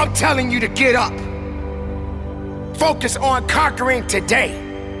 So I'm telling you to get up. Focus on conquering today.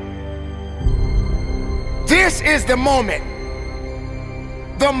 This is the moment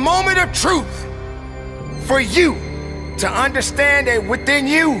of truth for you to understand that within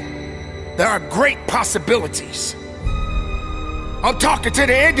you, there are great possibilities. I'm talking to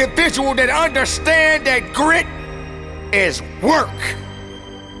the individual that understands that grit is work.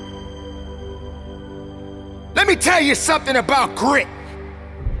 Let me tell you something about grit.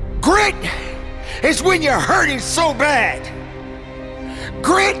 Grit is when you're hurting so bad.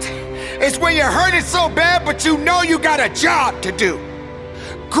 Grit is when you're hurting so bad, but you know you got a job to do.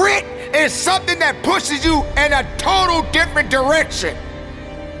 Grit is something that pushes you in a total different direction.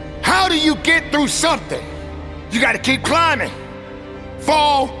 How do you get through something? You got to keep climbing.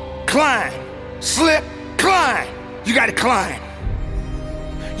 Fall, climb. Slip, climb. You got to climb.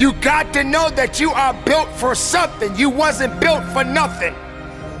 You got to know that you are built for something. You wasn't built for nothing.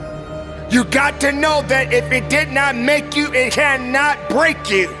 You got to know that if it did not make you, it cannot break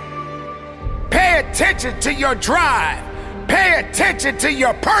you. Pay attention to your drive. Pay attention to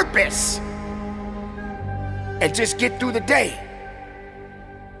your purpose. And just get through the day.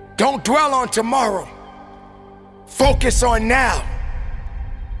 Don't dwell on tomorrow. Focus on now.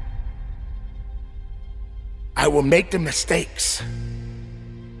 I will make the mistakes.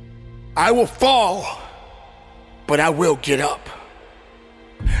 I will fall, but I will get up.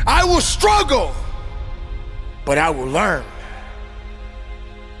 I will struggle, but I will learn.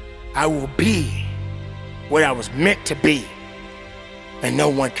 I will be what I was meant to be, and no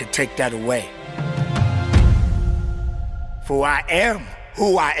one can take that away. For I am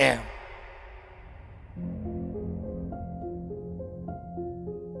who I am.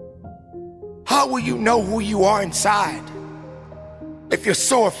 How will you know who you are inside if you're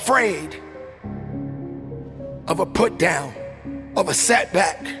so afraid of a put down, of a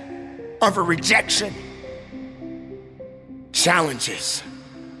setback, of a rejection? Challenges.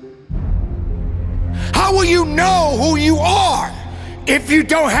 How will you know who you are if you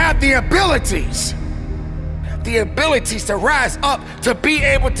don't have the abilities? The abilities to rise up, to be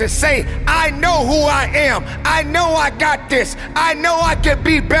able to say, I know who I am. I know I got this. I know I can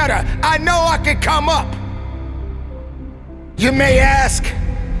be better. I know I can come up. You may ask,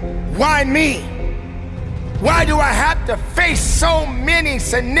 why me? Why do I have to face so many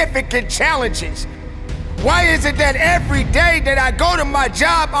significant challenges? Why is it that every day that I go to my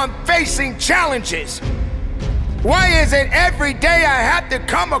job, I'm facing challenges? Why is it every day I have to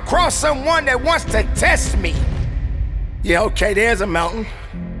come across someone that wants to test me? Yeah, okay, there's a mountain.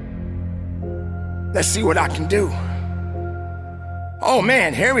 Let's see what I can do. Oh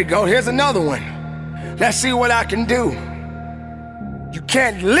man, here we go, here's another one. Let's see what I can do. You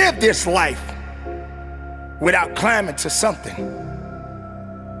can't live this life without climbing to something.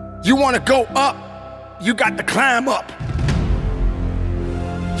 You want to go up, you got to climb up.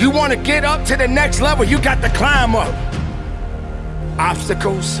 You want to get up to the next level, you got to climb up.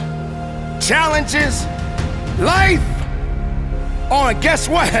 Obstacles, challenges, life. Oh, and guess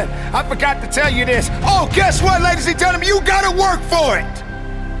what? I forgot to tell you this. Oh, guess what, ladies and gentlemen? You got to work for it.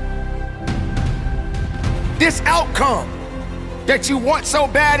 This outcome that you want so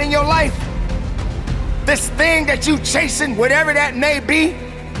bad in your life, this thing that you chasing, whatever that may be,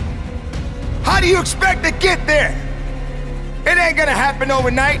 how do you expect to get there? It ain't gonna happen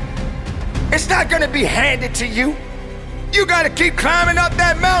overnight. It's not gonna be handed to you. You gotta keep climbing up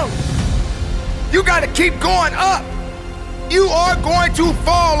that mountain. You got to keep going up. You are going to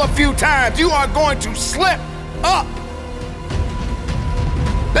fall a few times. You are going to slip up.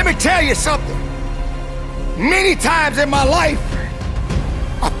 Let me tell you something. Many times in my life,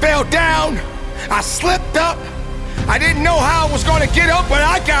 I fell down, I slipped up. I didn't know how I was going to get up, but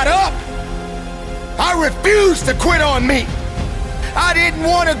I got up. I refused to quit on me. I didn't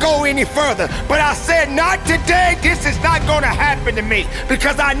want to go any further, but I said, not today. This is not going to happen to me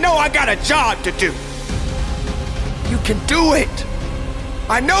because I know I got a job to do. You can do it.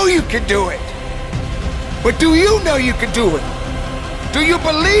 I know you can do it. But do you know you can do it? Do you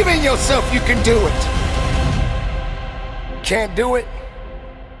believe in yourself you can do it? Can't do it?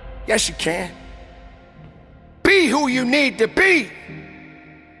 Yes, you can. Be who you need to be.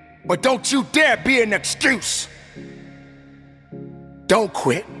 But don't you dare be an excuse. Don't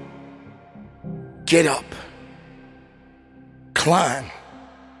quit. Get up. Climb.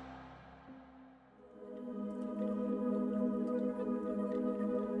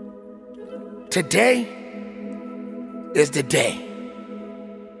 Today is the day.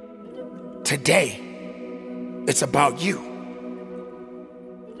 Today, it's about you.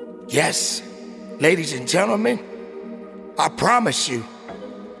 Yes, ladies and gentlemen, I promise you,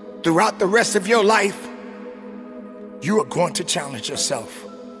 throughout the rest of your life, you are going to challenge yourself.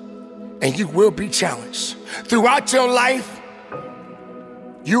 And you will be challenged. Throughout your life,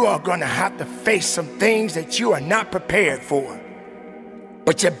 you are going to have to face some things that you are not prepared for.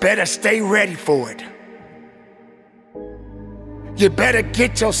 But you better stay ready for it. You better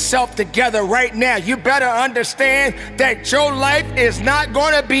get yourself together right now. You better understand that your life is not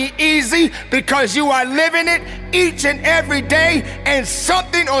going to be easy because you are living it each and every day, and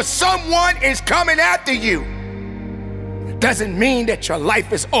something or someone is coming after you. It doesn't mean that your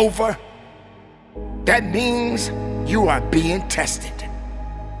life is over. That means you are being tested.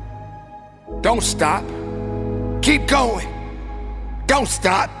 Don't stop. Keep going. Don't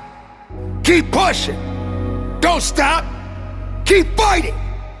stop. Keep pushing. Don't stop. Keep fighting.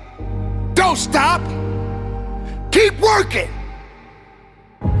 Don't stop. Keep working.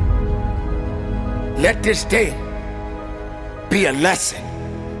 Let this day be a lesson,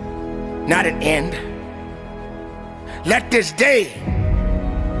 not an end. Let this day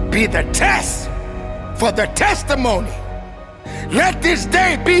be the test for the testimony. Let this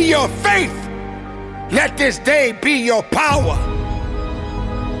day be your faith. Let this day be your power.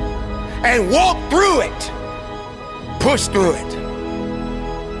 And walk through it. Push through it.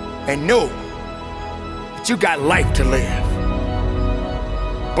 And know that you got life to live.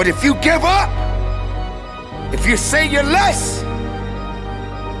 But if you give up, if you say you're less,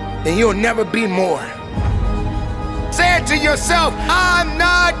 then you'll never be more. Say it to yourself, I'm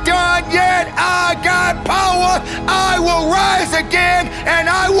not done yet. I got power. I will rise again and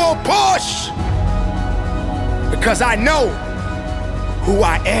I will push. Because I know who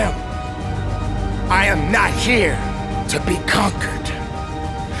I am. I am not here to be conquered.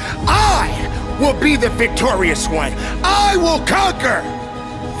 I will be the victorious one. I will conquer.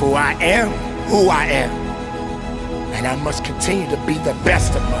 For I am who I am. And I must continue to be the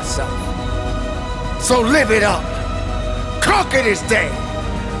best of myself. So live it up. Conquer this day.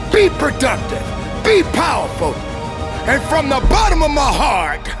 Be productive. Be powerful. And from the bottom of my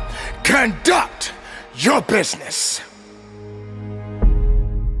heart, conduct your business.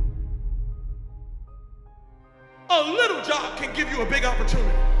 A little job can give you a big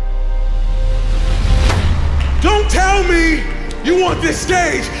opportunity. Don't tell me you want this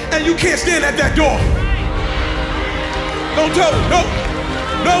stage and you can't stand at that door. Don't tell me, no,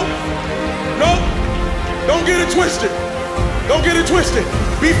 no, no. Don't get it twisted. Don't get it twisted.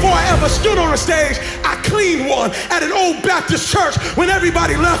 Before I ever stood on a stage, I cleaned one at an old Baptist church. When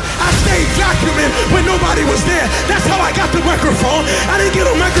everybody left, I stayed vacuuming when nobody was there. That's how I got the microphone. I didn't get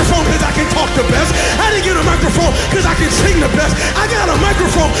a microphone because I can talk the best. I didn't get a microphone because I can sing the best. I got a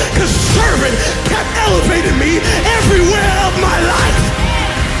microphone because serving kept elevating me everywhere of my life.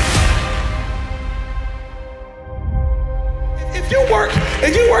 If you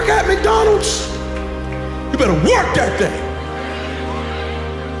work at McDonald's, you better work that thing.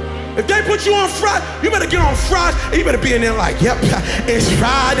 If they put you on Friday, you better get on Friday, and you better be in there like, yep, it's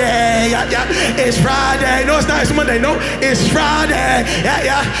Friday, it's Friday. No, it's not, it's Monday, no, it's Friday,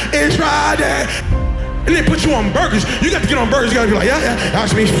 it's Friday. And they put you on burgers. You got to get on burgers, you got to be like,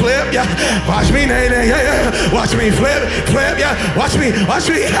 watch me flip, watch me, watch me flip, watch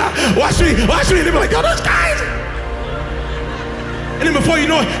me, watch me. And they be like, yo, those guys. And then before you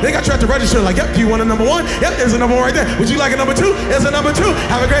know it, they got you at the register like, yep, do you want a number one? Yep, there's a number one right there. Would you like a number two? There's a number two.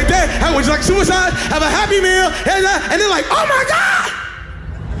 Have a great day. Would you like suicide? Have a happy meal. And they're like, oh my God.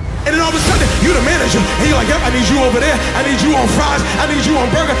 And then all of a sudden, you're the manager, and you're like, yep, I need you over there. I need you on fries. I need you on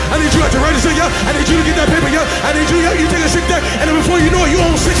burger. I need you at the register, yep. I need you to get that paper, yep. I need you, yep. You take a sick day, and then before you know it, you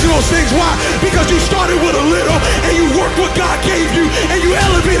own 6 of those things. Why? Because you started with a little, and you worked what God gave you, and you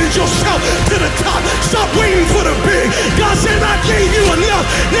elevated yourself to the top. Stop waiting for the big. God said, I gave you enough.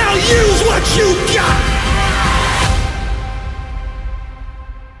 Now use what you got.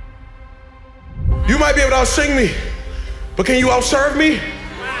 You might be able to outsing me, but can you outserve me?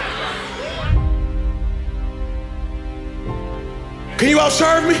 Can you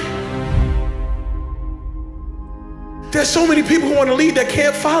outserve me? There's so many people who want to lead that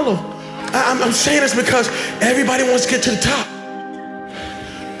can't follow. I'm saying this because everybody wants to get to the top.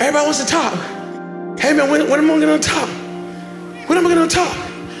 Everybody wants the top. Hey man, when am I going to get on top? When am I going to get on top?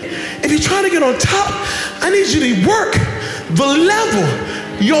 If you're trying to get on top, I need you to work the level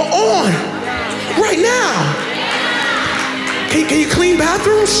you're on right now. Can you clean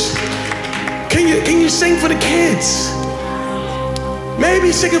bathrooms? Can you sing for the kids?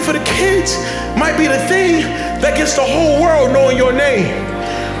 Maybe singing for the kids might be the thing that gets the whole world knowing your name.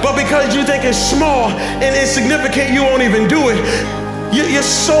 But because you think it's small and insignificant, you won't even do it. You're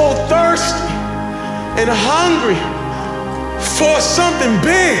so thirsty and hungry for something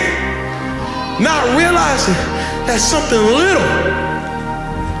big, not realizing that something little,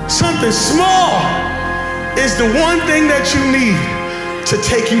 something small is the one thing that you need to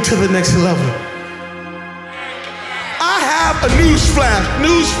take you to the next level. A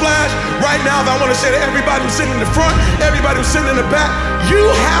newsflash right now that I want to say to everybody who's sitting in the front, everybody who's sitting in the back, you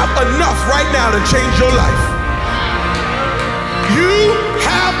have enough right now to change your life. You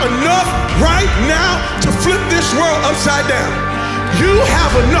have enough right now to flip this world upside down. You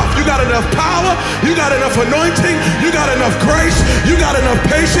have enough. You got enough power. You got enough anointing. You got enough grace. You got enough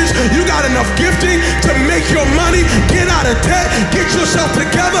patience. You got enough gifting to make your money, get out of debt, get yourself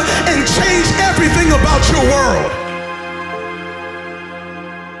together, and change everything about your world.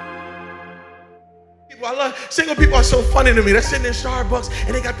 I love single people are so funny to me. They're sitting in Starbucks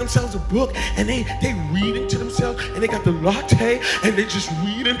and they got themselves a book and they reading to themselves and they got the latte and they're just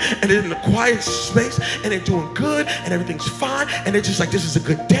reading and they're in a quiet space and they're doing good and everything's fine and they're just like, this is a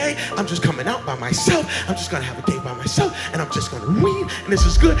good day. I'm just coming out by myself. I'm just gonna have a day by myself and I'm just gonna read and this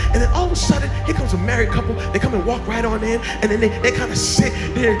is good. And then all of a sudden, here comes a married couple. They come and walk right on in and then they kind of sit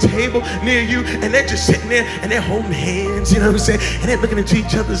near a table near you and they're just sitting there and they're holding hands, you know what I'm saying? And they're looking into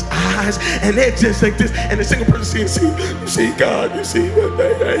each other's eyes and they're just like this. And the single person you see God, you see,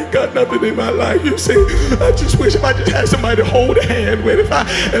 I ain't got nothing in my life. You see, I just wish if I just had somebody to hold a hand with, if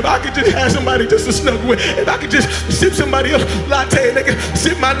I could just have somebody just to snuggle with, if I could just sip somebody else's latte and they could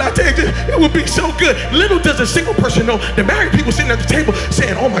sip my latte, it would be so good. Little does a single person know, the married people sitting at the table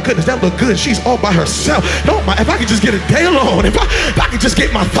saying, oh my goodness, that look good. She's all by herself. No, if I could just get a day alone, if I could just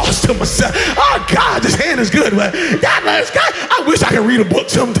get my thoughts to myself. Oh God, this hand is good. But I wish I could read a book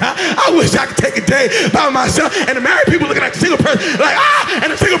sometime. I wish I could take a day by myself. And the married people looking at the single person like, ah,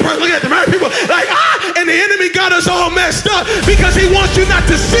 and the single person looking at the married people like, ah, and the enemy got us all messed up because he wants you not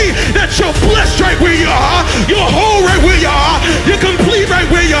to see that you're blessed right where you are, you're whole right where you are, you're complete right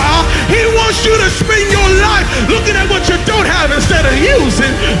where you are. He wants you to spend your life looking at what you don't have instead of using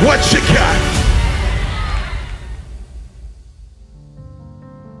what you got.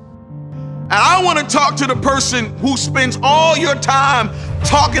 And I want to talk to the person who spends all your time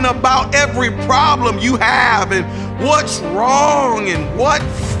talking about every problem you have and what's wrong and what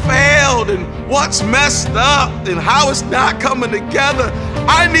failed and what's messed up and how it's not coming together.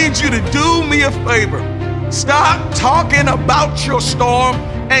 I need you to do me a favor. Stop talking about your storm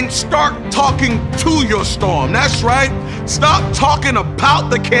and start talking to your storm. That's right. Stop talking about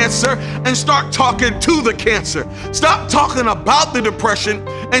the cancer and start talking to the cancer. Stop talking about the depression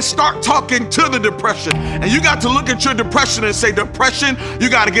and start talking to the depression. And you got to look at your depression and say, depression, you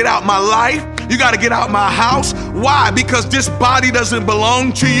got to get out my life. You got to get out my house. Why? Because this body doesn't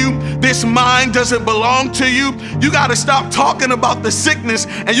belong to you. This mind doesn't belong to you. You got to stop talking about the sickness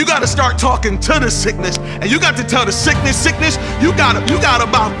and you got to start talking to the sickness. And you got to tell the sickness, you got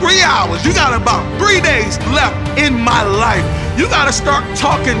about 3 hours. You got about 3 days left in my life. You got to start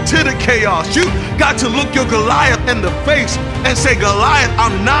talking to the chaos. You got to look your Goliath in the face and say, Goliath,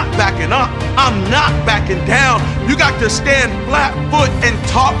 I'm not backing up. I'm not backing down. You got to stand flat foot and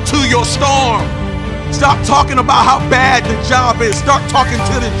talk to your storm. Stop talking about how bad the job is. Start talking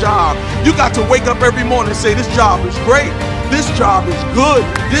to the job. You got to wake up every morning and say, this job is great. This job is good.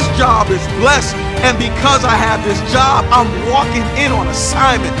 This job is blessed. And because I have this job, I'm walking in on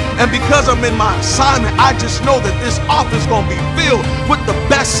assignment. And because I'm in my assignment, I just know that this office is going to be filled with the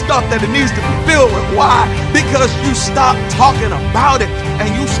best stuff that it needs to be filled with. Why? Because you stopped talking about it and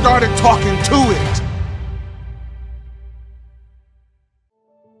you started talking to it.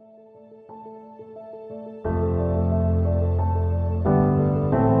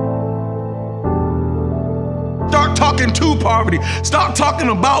 Talking to poverty. Stop talking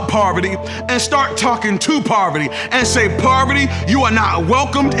about poverty and start talking to poverty and say, poverty, you are not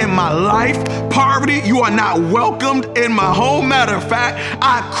welcomed in my life. Poverty, you are not welcomed in my home. Matter of fact,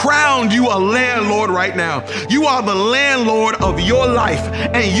 I crowned you a landlord right now. You are the landlord of your life,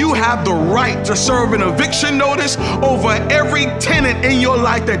 and you have the right to serve an eviction notice over every tenant in your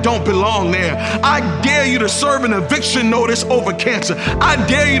life that don't belong there. I dare you to serve an eviction notice over cancer. I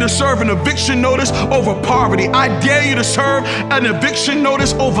dare you to serve an eviction notice over poverty. I dare you to serve an eviction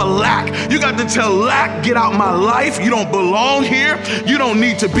notice over lack. You got to tell lack, get out my life. You don't belong here. You don't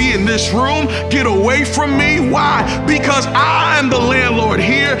need to be in this room. Get away from me. Why? Because I am the landlord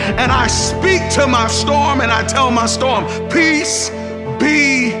here, and I speak to my storm and I tell my storm, peace,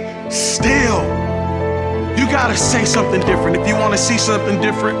 be still. You got to say something different. If you want to see something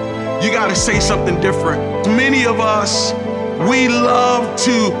different, you got to say something different. Many of us, we love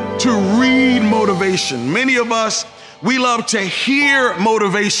to read motivation. Many of us, we love to hear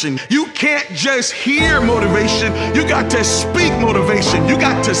motivation. You can't just hear motivation. You got to speak motivation. You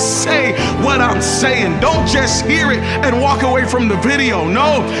got to say what I'm saying. Don't just hear it and walk away from the video.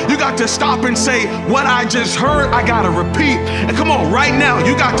 No, you got to stop and say, what I just heard, I got to repeat. And come on, right now,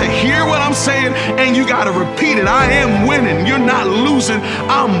 you got to hear what I'm saying and you got to repeat it. I am winning. You're not losing.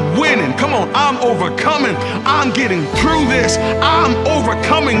 I'm winning. Come on, I'm overcoming. I'm getting through this. I'm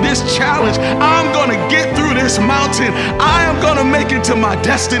overcoming this challenge. I'm going to get through this mountain. I am going to make it to my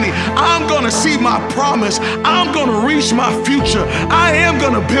destiny. I'm going to see my promise. I'm going to reach my future. I am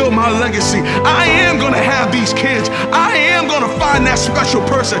going to build my legacy. I am going to have these kids. I am going to find that special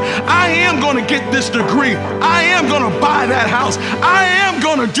person. I am going to get this degree. I am going to buy that house. I am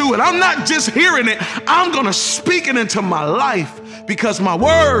going to do it. I'm not just hearing it. I'm going to speak it into my life because my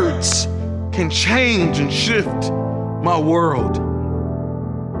words can change and shift my world.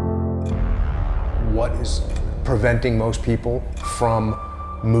 What is preventing most people from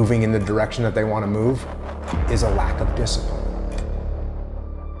moving in the direction that they want to move is a lack of discipline.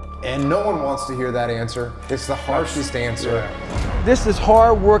 And no one wants to hear that answer. It's the harshest answer. Yeah. This is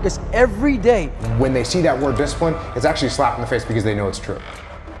hard work. It's every day. When they see that word discipline, it's actually a slap in the face because they know it's true.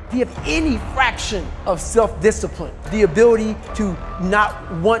 If you have any fraction of self-discipline, the ability to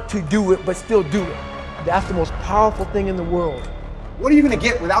not want to do it but still do it, that's the most powerful thing in the world. What are you going to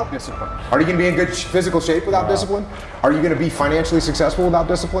get without discipline? Are you going to be in good physical shape without discipline? Are you going to be financially successful without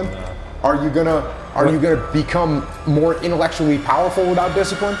discipline? Are you going to become more intellectually powerful without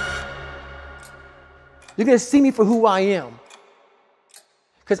discipline? You're going to see me for who I am,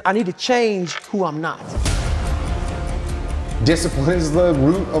 because I need to change who I'm not. Discipline is the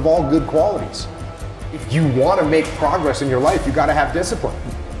root of all good qualities. If you want to make progress in your life, you got to have discipline.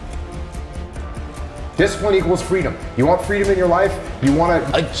 Discipline equals freedom. You want freedom in your life? You want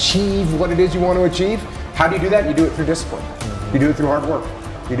to achieve what it is you want to achieve? How do you do that? You do it through discipline. You do it through hard work.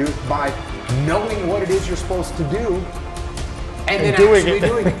 You do it by knowing what it is you're supposed to do and then actually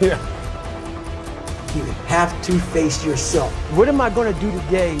doing it. Yeah. You have to face yourself. What am I going to do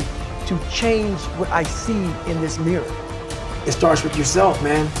today to change what I see in this mirror? It starts with yourself,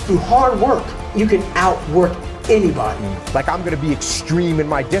 man. Through hard work, you can outwork anybody. Like, I'm going to be extreme in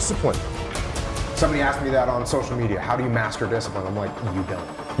my discipline. Somebody asked me that on social media. How do you master discipline? I'm like, you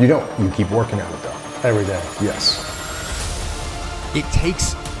don't. You don't. You keep working at it though. Every day. Yes. It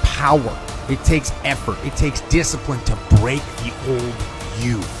takes power. It takes effort. It takes discipline to break the old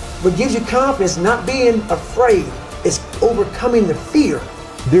you. What gives you confidence, not being afraid, is overcoming the fear.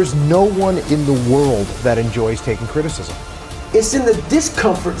 There's no one in the world that enjoys taking criticism. It's in the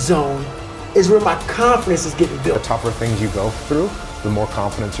discomfort zone is where my confidence is getting built. The tougher things you go through, the more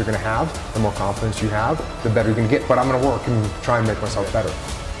confidence you're going to have. The more confidence you have, the better you're going to get. But I'm going to work and try and make myself better.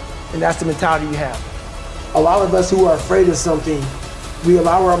 And that's the mentality you have. A lot of us who are afraid of something, we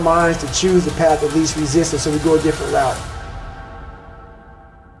allow our minds to choose the path of least resistance, so we go a different route.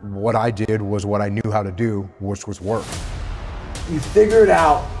 What I did was what I knew how to do, which was work. You figure it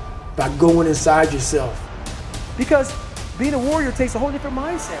out by going inside yourself. Because being a warrior takes a whole different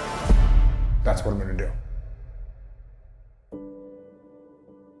mindset. That's what I'm going to do.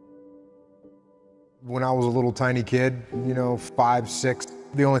 When I was a little tiny kid, 5, 6,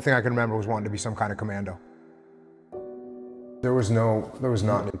 the only thing I can remember was wanting to be some kind of commando. There was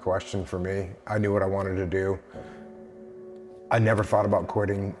not any question for me. I knew what I wanted to do. I never thought about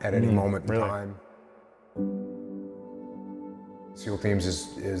quitting at any moment in time. SEAL Teams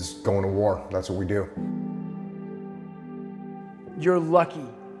is going to war. That's what we do. You're lucky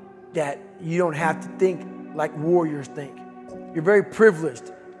that you don't have to think like warriors think. You're very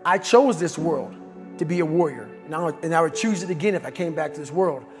privileged. I chose this world to be a warrior, and I would choose it again if I came back to this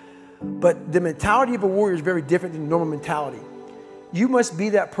world. But the mentality of a warrior is very different than normal mentality. You must be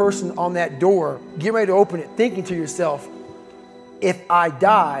that person on that door, get ready to open it, thinking to yourself, if I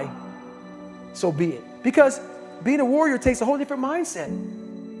die, so be it. Because being a warrior takes a whole different mindset.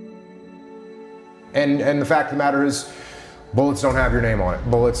 And the fact of the matter is, bullets don't have your name on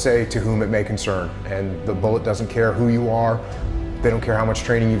it. Bullets say to whom it may concern. And the bullet doesn't care who you are. They don't care how much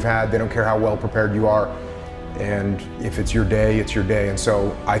training you've had. They don't care how well prepared you are. And if it's your day, it's your day. And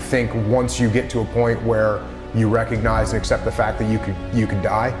so I think once you get to a point where you recognize and accept the fact that you could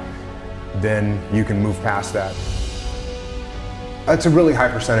die, then you can move past that. It's a really high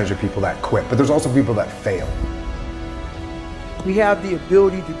percentage of people that quit, but there's also people that fail. We have the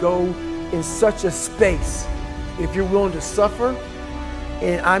ability to go in such a space if you're willing to suffer,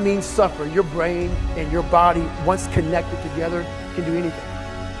 and I mean suffer. Your brain and your body, once connected together, can do anything.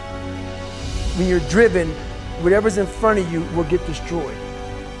 When you're driven, whatever's in front of you will get destroyed.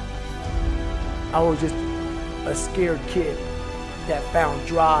 I was just a scared kid that found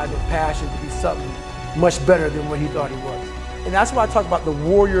drive and passion to be something much better than what he thought he was. And that's why I talk about the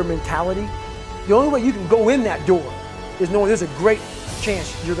warrior mentality. The only way you can go in that door is knowing there's a great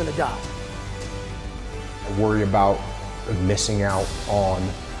chance you're gonna die. I worry about missing out on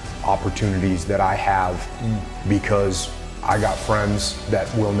opportunities that I have because I got friends that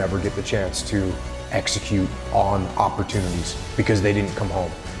will never get the chance to execute on opportunities because they didn't come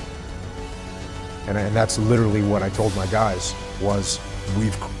home. And that's literally what I told my guys was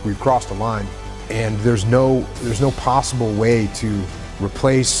we've crossed a line, and there's no possible way to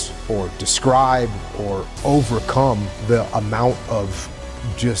replace or describe or overcome the amount of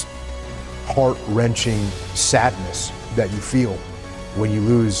just heart-wrenching sadness that you feel when you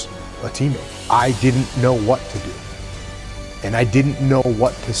lose a teammate. I didn't know what to do, and I didn't know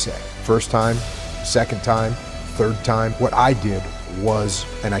what to say. First time, second time, third time, what I did was,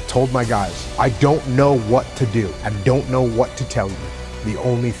 and I told my guys, I don't know what to do. I don't know what to tell you. The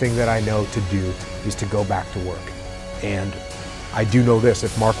only thing that I know to do is to go back to work. And I do know this,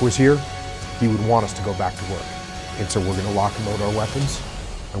 if Mark was here, he would want us to go back to work. And so we're gonna lock and load our weapons,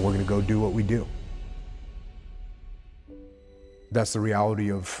 and we're gonna go do what we do. That's the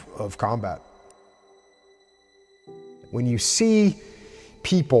reality of combat. When you see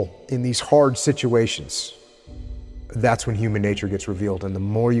people in these hard situations, that's when human nature gets revealed. And the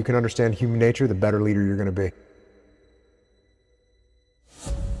more you can understand human nature, the better leader you're gonna be.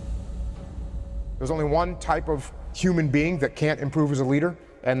 There's only one type of human being that can't improve as a leader,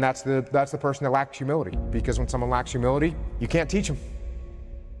 and that's the person that lacks humility. Because when someone lacks humility, you can't teach them.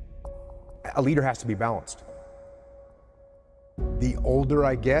 A leader has to be balanced. The older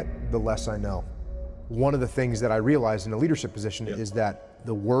I get, the less I know. One of the things that I realized in a leadership position is that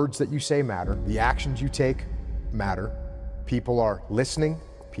the words that you say matter, the actions you take matter. People are listening,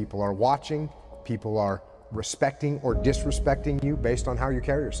 people are watching, people are respecting or disrespecting you based on how you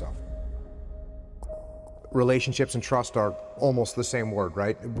carry yourself. Relationships and trust are almost the same word,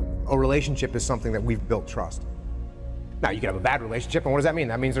 right? A relationship is something that we've built trust. Now, you can have a bad relationship, and what does that mean?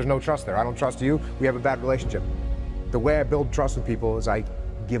 That means there's no trust there. I don't trust you, we have a bad relationship. The way I build trust with people is I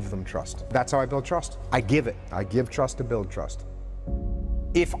give them trust. That's how I build trust. I give it. I give trust to build trust.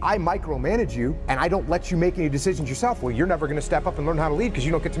 If I micromanage you and I don't let you make any decisions yourself, well, you're never gonna step up and learn how to lead because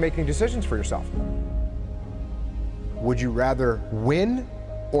you don't get to make any decisions for yourself. Would you rather win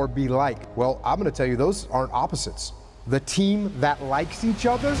or be liked? Well, I'm gonna tell you, those aren't opposites. The team that likes each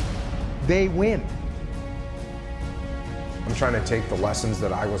other, they win. I'm trying to take the lessons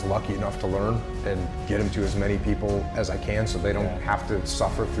that I was lucky enough to learn and get them to as many people as I can so they don't have to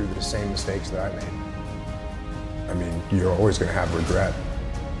suffer through the same mistakes that I made. I mean, you're always gonna have regret.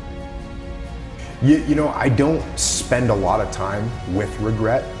 You know, I don't spend a lot of time with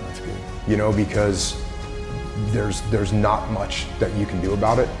regret. That's good. You know, because there's not much that you can do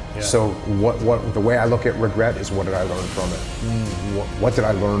about it. Yeah. So the way I look at regret is, what did I learn from it? What did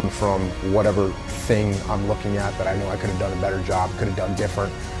I learn from whatever thing I'm looking at that I know I could have done a better job, could have done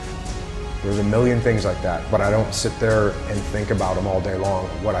different? There's a million things like that, but I don't sit there and think about them all day long.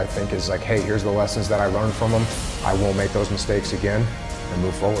 What I think is like, hey, here's the lessons that I learned from them. I won't make those mistakes again and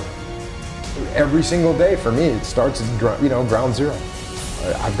move forward. Every single day for me, it starts at ground zero.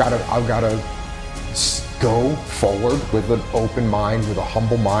 I've got to go forward with an open mind, with a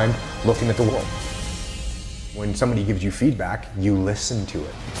humble mind, looking at the world. When somebody gives you feedback, you listen to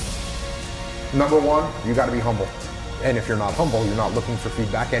it. Number one, you got to be humble. And if you're not humble, you're not looking for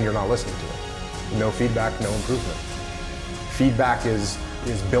feedback and you're not listening to it. No feedback, no improvement. Feedback is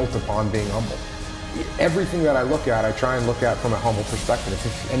built upon being humble. Everything that I look at, I try and look at from a humble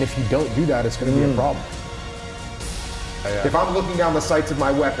perspective. And if you don't do that, it's going to be a problem. If I'm looking down the sights of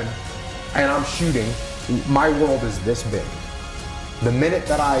my weapon and I'm shooting, my world is this big. The minute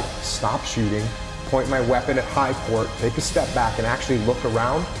that I stop shooting, point my weapon at high port, take a step back and actually look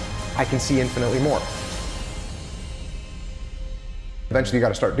around, I can see infinitely more. Eventually you got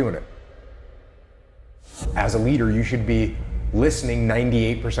to start doing it. As a leader, you should be listening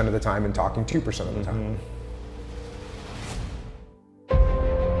 98% of the time and talking 2% of the time.